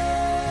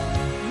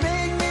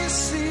 make me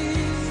see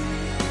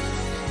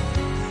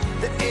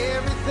that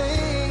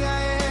everything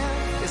I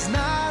am is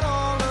not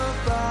all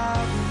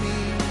about me.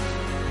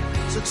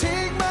 So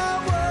take my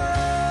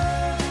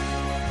word,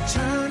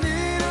 turn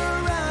it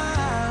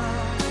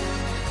around,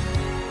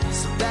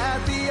 so that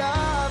the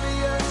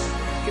obvious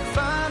can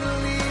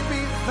finally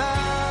be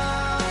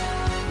found.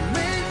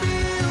 Make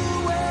me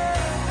aware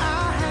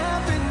I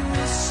have been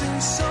missing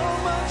so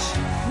much,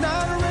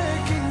 not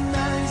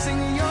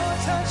recognizing your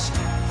touch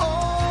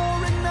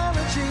or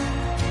acknowledging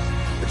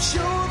that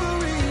you're the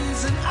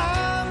reason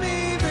I'm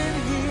even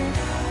here.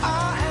 I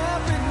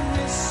have been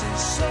missing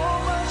so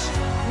much,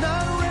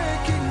 not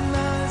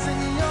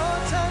recognizing your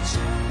touch.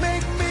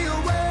 Make me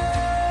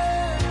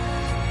aware,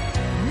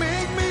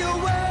 make me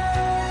aware,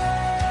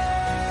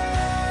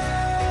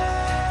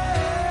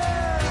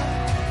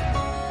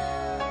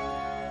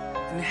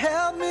 and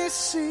help me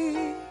see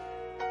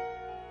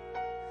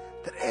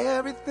that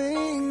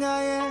everything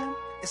I am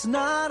is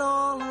not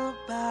all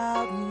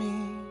about me.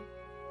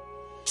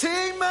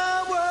 Take my